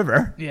bottom of the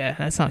river. Yeah,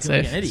 that's not You're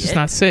like safe. an It's idiot. just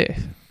not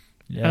safe.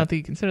 Yeah. I don't think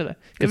you consider that.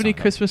 Do you Good have any song,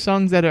 though. Christmas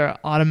songs that are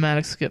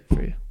automatic skip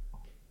for you?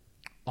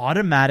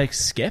 Automatic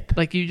skip.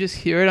 Like you just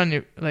hear it on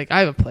your I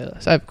have a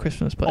playlist. I have a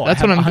Christmas playlist. Oh, I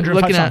That's have what I'm 105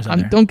 looking at. songs on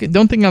there.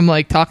 Don't think I'm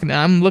like talking.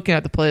 I'm looking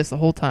at the playlist the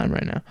whole time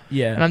right now,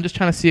 Yeah. and I'm just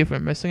trying to see if we're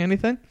missing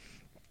anything.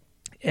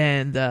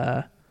 And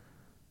there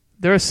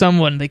are some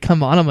when they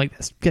come on, I'm like,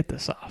 let's get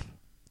this off.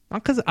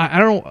 Not because I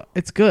don't know.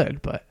 It's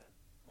good, but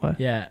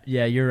Yeah,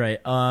 you're right.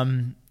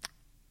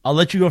 I'll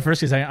let you go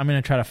first because I'm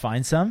going to try to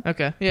find some.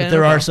 okay. Yeah, But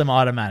there no are problem. some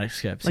automatic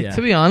skips. Like yeah.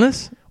 to be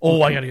honest,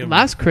 I got to go.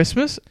 last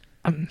Christmas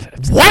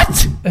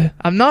What?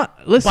 I'm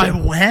not. Listen. By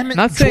Wham and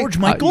not George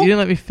saying, Michael? You didn't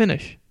let me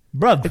finish.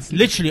 Bruv,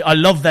 literally, I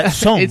love that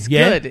song. It's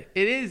good. It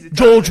is. It's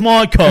George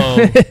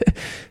Michael.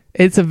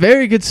 It's a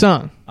very good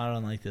song. I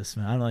don't like this,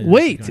 man. I don't like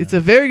Wait, it's a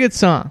very good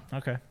song.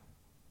 Okay.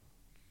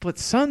 But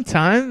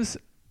sometimes,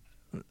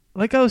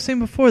 like I was saying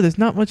before, there's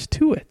not much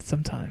to it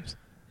sometimes.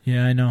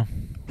 Yeah, I know.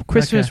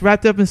 Christmas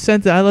wrapped up and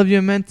sent it. I love you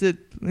and meant it.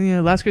 You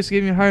know, last Christmas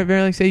gave me a heart.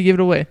 Very like say you give it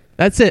away.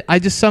 That's it. I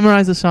just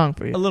summarized the song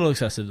for you. A little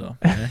excessive though.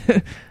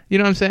 Okay. You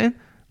know what I'm saying?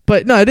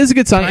 But no, it is a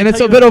good song, Can I and it's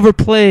tell a you bit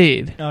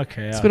overplayed.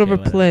 Okay. It's a bit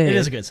overplayed. It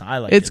is a good song. I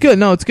like It's it. good.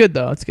 No, it's good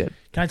though. It's good.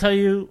 Can I tell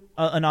you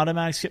an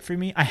automatic skip for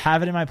me? I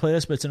have it in my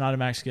playlist, but it's an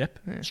automatic skip.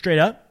 Yeah. Straight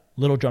up,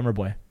 Little Drummer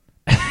Boy.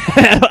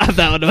 I have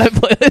that one in my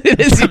playlist. It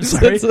is. I'm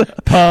sorry.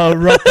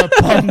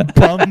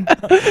 Pum.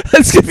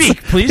 Let's get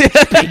Speak, please.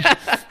 Speak.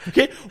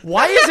 Okay.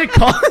 Why is it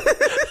called?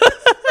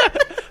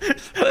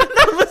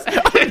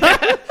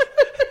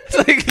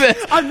 It's like that.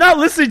 I'm not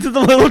listening to the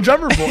Little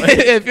Drummer Boy.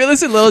 If you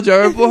listen to Little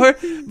Drummer Boy,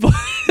 if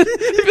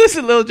you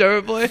listen to Little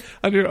Drummer Boy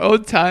on your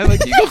own time,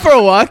 like you go for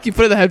a walk, you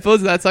put in the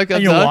headphones, and that song comes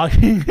And you're on.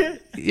 walking.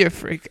 You're a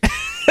freak.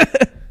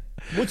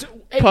 What you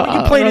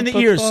playing in the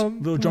ears?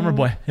 Little Drummer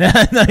Boy.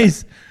 Yeah,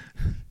 nice.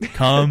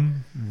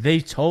 Come, they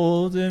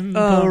told him.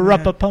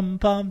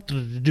 Pum.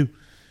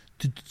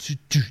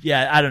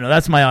 Yeah, I don't know.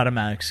 That's my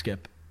automatic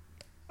skip.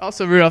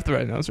 Also, Rudolph the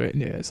Red-Nosed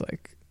Reindeer is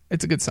like,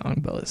 it's a good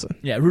song, but listen.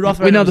 Yeah, Rudolph.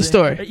 We know the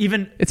story.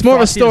 Even it's more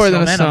Frosty of a story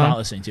than a Snowman, song. I'm not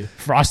listening to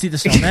Frosty the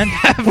Snowman.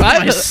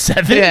 I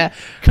 7. Yeah,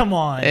 come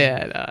on.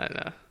 yeah,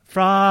 no.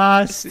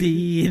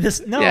 Frosty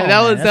this. No, yeah,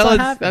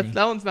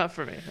 that one's not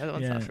for me. That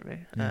one's not for me.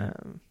 Yeah.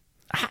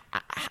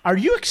 Are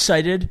you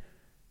excited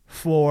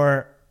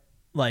for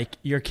like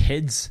your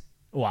kids?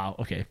 Wow.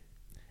 Okay.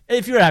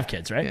 If you were to have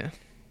kids, right? Yeah.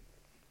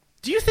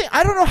 Do you think?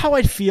 I don't know how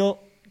I'd feel.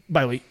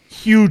 By the way,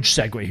 huge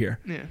segue here.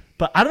 Yeah.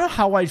 But I don't know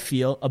how I'd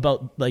feel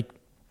about like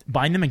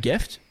buying them a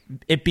gift.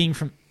 It being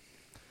from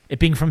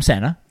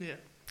Santa. Yeah.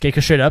 Okay,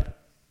 because straight up,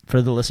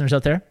 for the listeners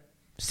out there,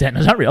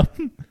 Santa's not real.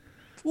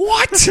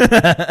 What?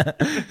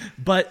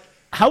 But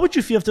how would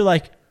you feel if they're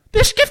like,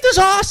 this gift is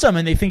awesome,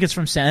 and they think it's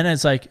from Santa? And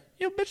it's like,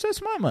 yo, bitch,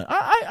 that's my money.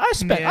 I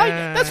spent.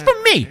 Yeah. That's for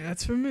me.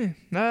 That's for me.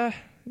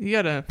 You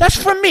gotta.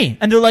 That's for me.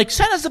 And they're like,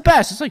 Santa's the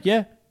best. It's like,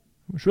 yeah,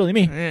 it's really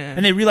me. Yeah.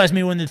 And they realize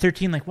maybe when they're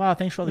 13, like, wow,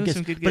 thanks for all the Those gifts.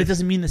 are good But it gifts.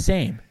 doesn't mean the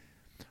same,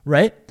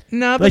 right?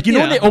 No, but Like, you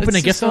know when they open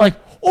a gift, they're like,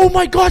 oh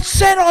my God,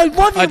 Santa, I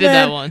love you, I did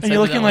man. that once. And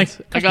you're looking like,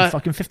 I got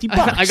fucking $50.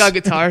 I got a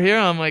guitar here.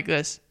 I'm like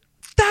this.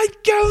 Thank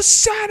you,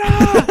 Santa.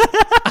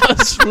 I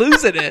was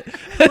losing it.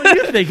 What do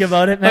you think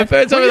about it, man? My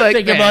parents what are do you like,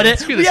 think man, about it?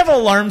 screw We this. have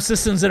alarm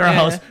systems in our Yeah.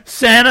 house.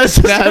 Santa's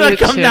just going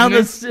to come down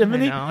the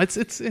chimney. No,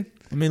 it's.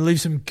 I mean,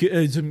 leave some,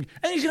 and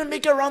he's gonna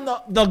make it around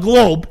the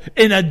globe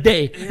in a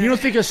day. Yeah. You don't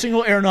think a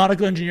single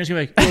aeronautical engineer is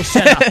gonna be like, "Yo,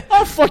 Santa,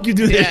 oh fuck you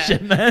do this Yeah.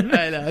 shit, man."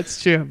 I know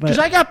it's true, Because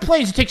but I got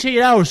planes. It takes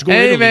 8 hours to go to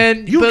Hey, Italy.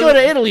 man, You but- go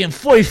to Italy in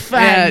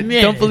 45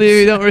 minutes. don't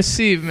believe you don't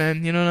receive,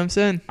 man. You know what I'm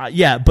saying?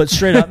 Yeah, but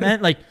straight up,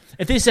 man. Like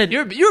if they said You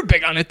were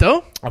big on it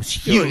though. I was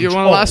huge, You're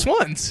one of the last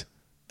ones.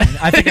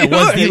 I think I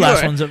was the You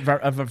last were. ones of our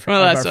One of the our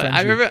last friends ones.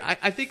 I group. remember.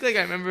 I think like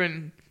I remember it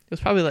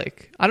was probably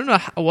like I don't know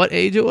what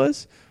age it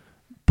was,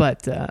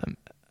 but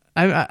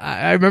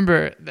I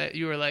remember that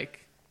you were like.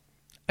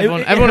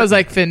 Everyone was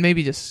like, Finn,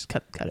 maybe just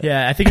cut it.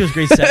 Yeah, I think it was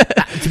grade 7.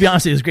 To be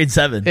honest, it was grade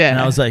 7. Yeah, and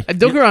I was like, don't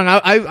get me wrong.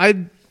 I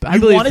you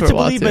believe wanted for to a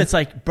while, believe, too. but it's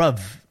like,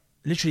 bruv,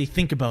 literally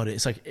think about it.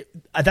 It's like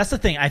that's the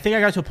thing. I think I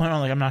got to a point where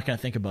I'm like, I'm not gonna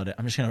think about it.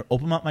 I'm just gonna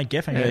open up my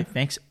gift and go like,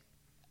 thanks,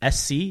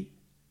 SC.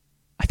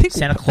 I think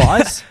Santa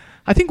Claus.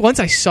 I think once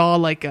I saw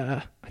like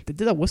they did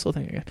that whistle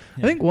thing again.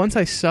 Yeah. I think once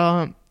I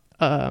saw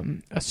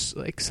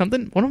like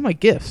something, one of my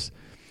gifts.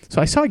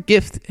 So I saw a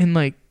gift in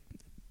like a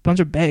bunch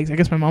of bags. I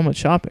guess my mom was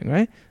shopping,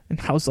 right? And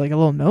I was like a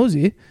little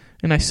nosy,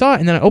 and I saw it,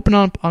 and then I opened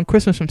on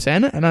Christmas from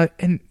Santa, and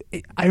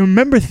I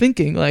remember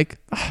thinking like,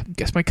 I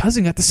guess my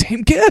cousin got the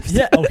same gift.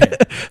 Yeah. Okay.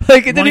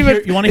 Like it didn't even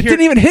it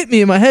didn't even hit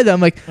me in my head.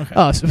 I'm like, Okay.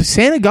 oh, so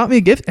Santa got me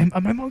a gift, and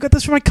my mom got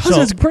this for my cousin.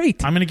 So, it's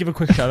great. I'm gonna give a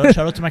quick shout out.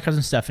 Shout out to my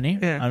cousin Stephanie.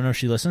 Yeah. I don't know if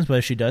she listens, but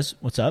if she does,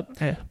 what's up?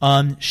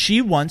 Yeah.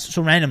 She once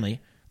so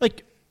randomly,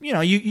 like you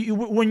know, you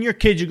when you're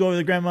kids, you go to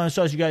the grandma's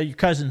house, you got your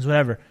cousins,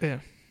 whatever. Yeah.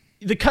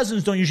 The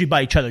cousins don't usually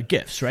buy each other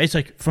gifts, right? It's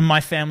like from my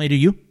family to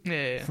you,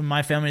 Yeah. from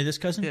my family to this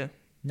cousin. Yeah.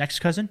 Next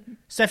cousin,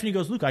 Stephanie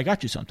goes, Luke, I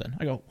got you something.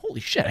 I go, holy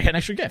shit, I got an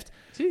extra gift.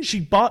 Jeez.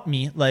 She bought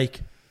me like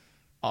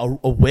a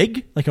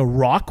wig, like a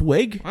rock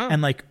wig, Wow.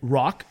 and like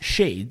rock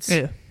shades.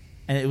 Yeah.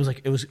 And it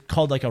was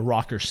called like a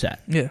rocker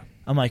set. Yeah.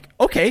 I'm like,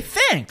 okay,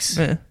 thanks.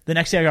 Yeah. The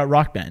next day I got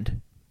Rock Band.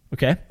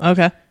 Okay.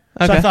 Okay.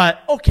 So I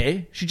thought,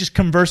 okay, she just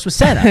conversed with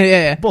Santa.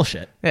 Yeah.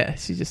 Bullshit. Yeah,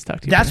 she just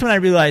talked to you. That's when I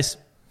realized.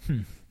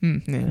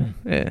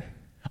 Yeah.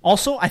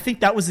 Also, I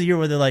think that was the year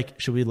where they're like,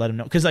 should we let him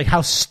know? Because like,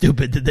 how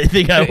stupid did they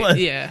think I was?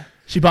 Yeah.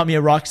 She bought me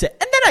a rock set, and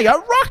then I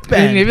got Rock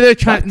Band. And maybe they're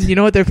trying. What? You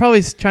know what? They're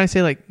probably trying to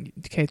say like,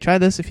 okay, try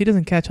this. If he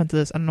doesn't catch on to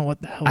this, I don't know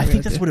what the hell. I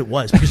think that's what it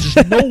was, because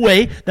there's no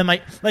way that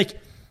my like,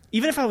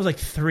 even if I was like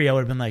 3, I would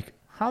have been like,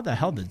 how the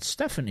hell did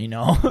Stephanie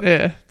know?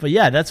 Yeah. But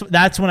yeah,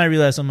 that's when I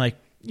realized I'm like,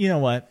 you know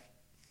what?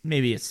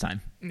 Maybe it's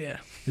time. Yeah.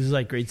 This is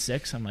like grade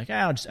 6. I'm like,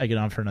 I get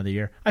on for another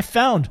year. I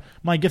found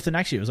my gift the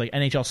next year. It was like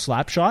NHL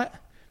Slapshot.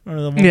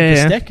 Remember the one with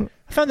the stick?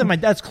 I found it in my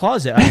dad's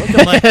closet. I looked,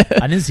 I'm like,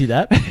 I didn't see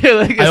that.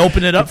 I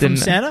opened it up from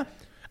Santa.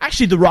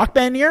 Actually, the Rock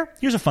Band year,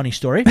 here's a funny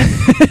story.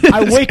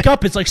 I wake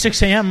up, it's like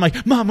 6 a.m. I'm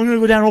like, Mom, I'm going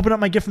to go down and open up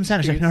my gift from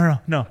Santa. She's like,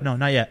 no,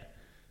 not yet.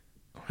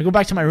 I go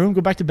back to my room,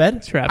 go back to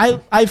bed.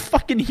 I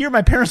fucking hear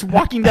my parents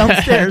walking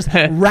downstairs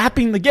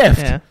wrapping the gift.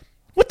 Yeah.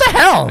 What the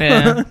hell?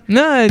 Yeah.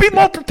 No, be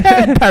more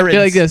prepared, parents.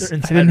 Like this. I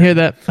didn't hear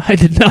that. I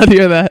did not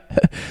hear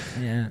that.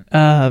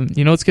 Yeah.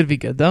 You know what's gonna be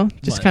good though?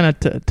 Just kind of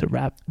to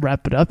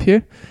wrap it up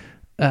here.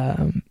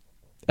 When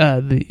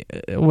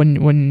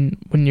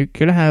you're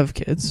gonna have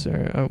kids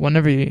or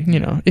whenever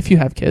if you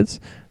have kids,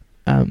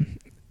 and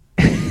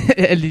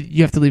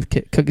you have to leave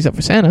cookies up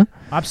for Santa.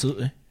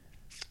 Absolutely.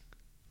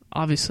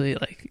 Obviously,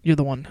 like you're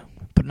the one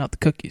putting out the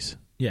cookies.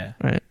 Yeah.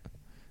 Right.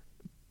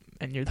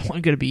 And you're the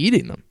one gonna be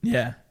eating them.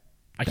 Yeah.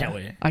 I can't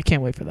wait. I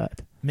can't wait for that.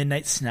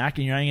 Midnight snack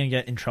and you're not going to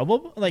get in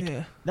trouble? Like,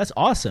 that's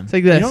awesome. It's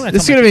like this.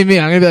 This is going to be me.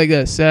 I'm going to be like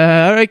this. All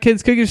right,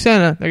 kids, cookies for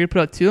Santa. They're going to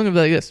put out 2. I'm going to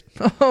be like this.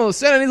 Oh,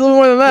 Santa needs a little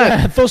more than that.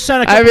 Yeah, throw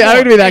Santa I'm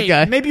going to be that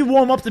guy. Maybe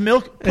warm up the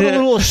milk. Put a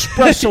little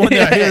espresso in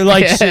there. Here,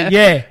 like,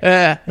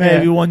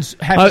 maybe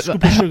half a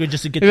scoop of sugar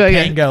just to get the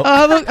pain go.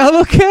 Oh,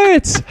 hello,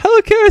 carrots.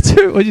 Hello, carrots.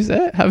 What'd you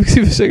say? Have a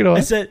scoop of sugar. I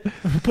said,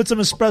 put some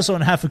espresso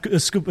and half a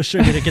scoop of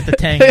sugar to get the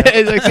tang out.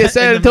 It's like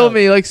Santa told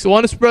me, like,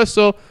 one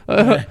espresso.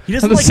 He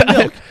doesn't like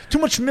milk. Too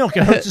much milk.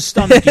 It hurts his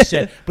stomach, he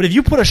said. But if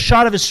you put a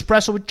shot of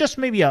espresso with just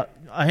maybe a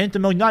hint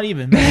of milk, not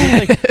even. He'll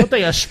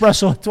take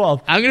espresso at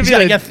 12. I'm going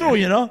to get through, I'm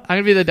going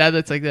to be the dad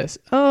that's like this.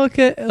 Oh,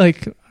 okay.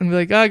 Like, I'm going to be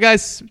like, oh,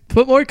 guys,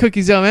 put more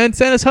cookies out, man.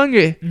 Santa's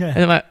hungry. Yeah.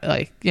 And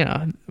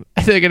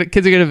then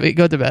kids are going to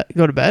go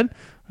to bed.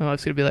 My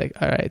wife's going to be like,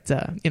 all right,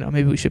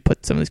 maybe we should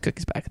put some of these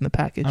cookies back in the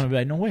package. I'm going to be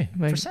like, no way.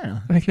 For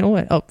Santa. Like, no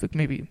way. Oh,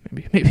 maybe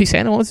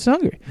Santa wants us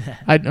hungry.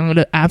 I'm going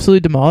to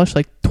absolutely demolish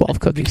like 12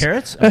 cookies. The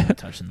carrots? I'm not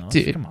touching those.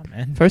 Dude, come on,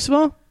 man. First of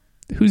all,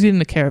 who's eating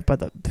the carrot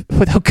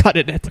without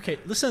cutting it? Okay,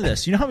 listen to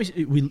this. You know how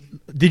we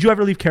did you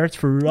ever leave carrots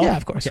for Rudolph? Yeah,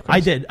 of course. Okay, of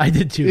course. I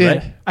did too,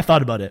 right? I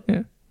thought about it.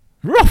 Yeah.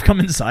 Rudolph, come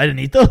inside and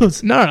eat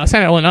those. No,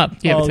 Santa went up.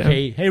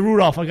 Okay. Hey,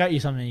 Rudolph, I got you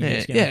something.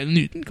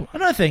 Come on.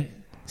 Another thing.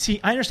 See,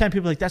 I understand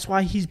people like, that's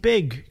why he's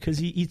big, because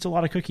he eats a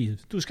lot of cookies.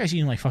 Dude, this guy's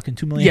eating like fucking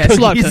 2 million cookies. It's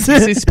a lot of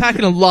cookies. He's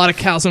packing a lot of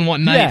cows in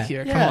one night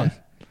here. Come on.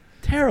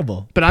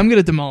 Terrible. But I'm going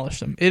to demolish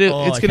them.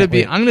 It's going to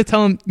be, I'm going to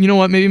tell him, you know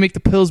what, maybe make the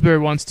Pillsbury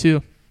ones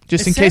too.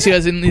 Just in case he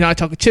doesn't,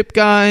 chocolate chip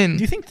guy. And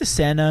do you think the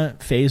Santa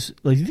phase,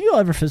 like, do you think he'll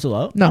ever fizzle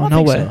out? No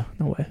way. So.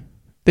 No way.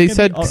 They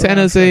said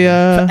Santa's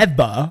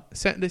forever.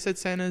 They said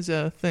Santa's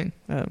a thing.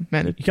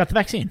 Man, you got the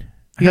vaccine.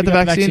 He got the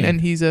vaccine, and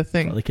he's a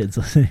thing. All the kids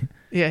listening.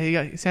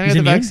 Yeah, Santa got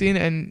the vaccine,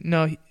 and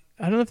no, I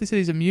don't know if they said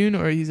he's immune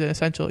or he's an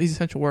essential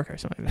worker or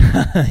something like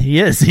that. He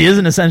is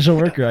an essential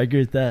worker. I agree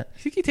with that.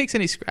 You think he takes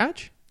any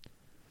scratch?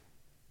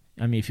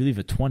 I mean, if you leave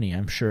a 20,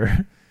 I'm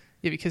sure.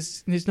 Yeah,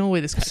 because there's no way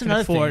this guy can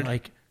afford.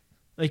 Thing,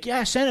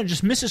 Santa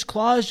just Mrs.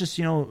 Claus just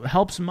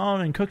helps him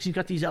out and cooks. He's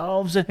got these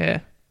elves.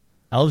 Yeah.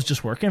 Elves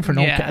just working for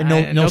no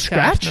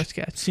scratch. No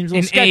scratch. Seems a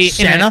little sketchy.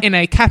 Santa. In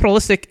a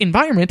capitalistic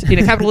environment, in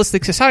a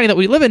capitalistic society that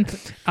we live in,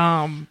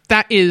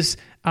 that is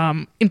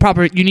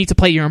improper. You need to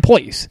pay your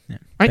employees. Yeah.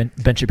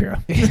 Right? Ben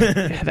Shapiro.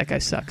 Yeah, that guy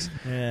sucks.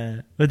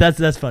 Yeah, but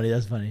that's funny.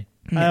 That's funny.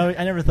 Yeah.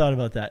 I never thought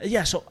about that.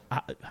 Yeah, so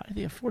how do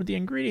they afford the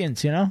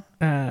ingredients? Yeah,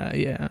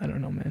 I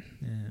don't know,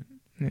 man.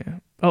 Yeah.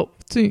 Oh,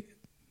 see,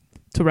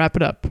 to wrap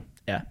it up.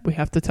 Yeah, we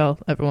have to tell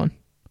everyone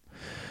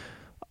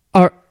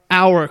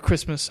our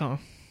Christmas song,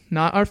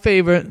 not our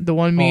favorite, the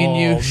one me and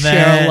you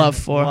share a love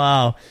for.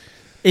 Wow,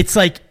 it's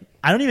like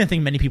I don't even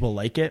think many people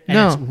like it, and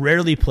it's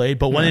rarely played.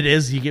 But when it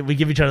is, we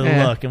give each other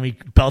the look and we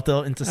belt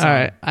out into song. All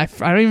right, I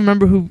don't even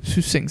remember who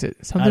sings it.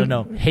 I don't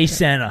know. Hey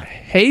Santa.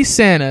 Hey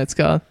Santa. It's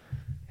called.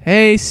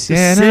 Hey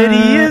Santa. The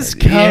city is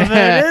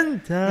covered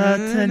in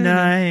dust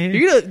tonight.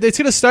 It's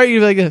gonna start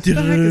you like, what the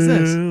heck is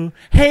this?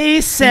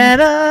 Hey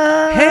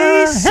Santa.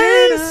 Hey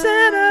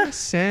Santa.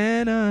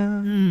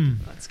 Santa.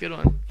 That's a good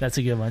one. That's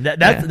a good one.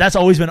 That's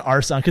always been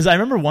our song, because I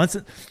remember once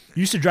you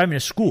used to drive me to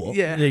school.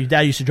 Yeah. Your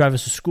dad used to drive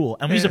us to school,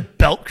 and we used to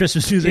belt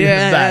Christmas music in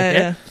the back.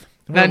 Yeah.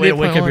 What a way to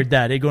wake up your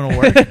dad. They're going to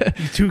work.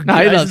 Two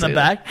guys in the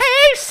back.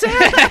 Hey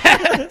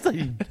Santa. It's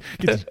like,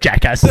 get these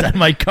jackasses out of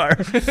my car.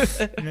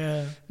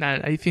 Yeah.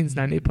 Fiends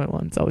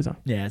 98.1. It's always on.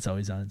 Yeah, it's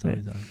always on.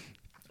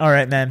 All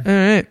right, man. All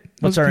right.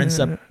 What's our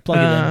Insta? Plug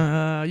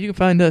it in. You can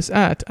find us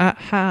at I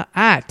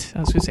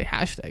was going to say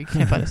hashtag. You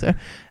can't find us there.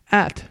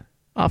 At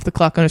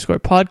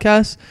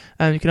 @offtheclock_podcast.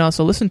 You can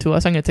also listen to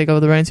us. I'm going to take over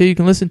the reins here. You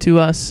can listen to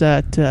us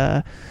at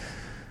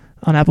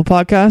on Apple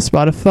Podcasts,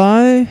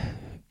 Spotify,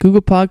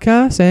 Google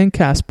Podcasts, and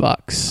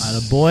CastBox.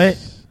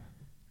 Attaboy.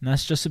 And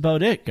that's just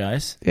about it,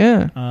 guys.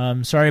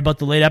 Yeah. Sorry about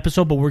the late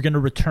episode, but we're going to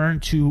return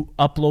to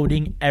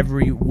uploading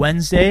every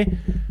Wednesday.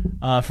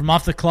 From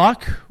Off the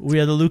Clock, we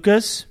are the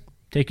Lucas.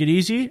 Take it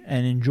easy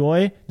and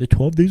enjoy the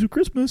 12 days of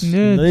Christmas.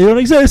 Yeah. They don't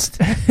exist.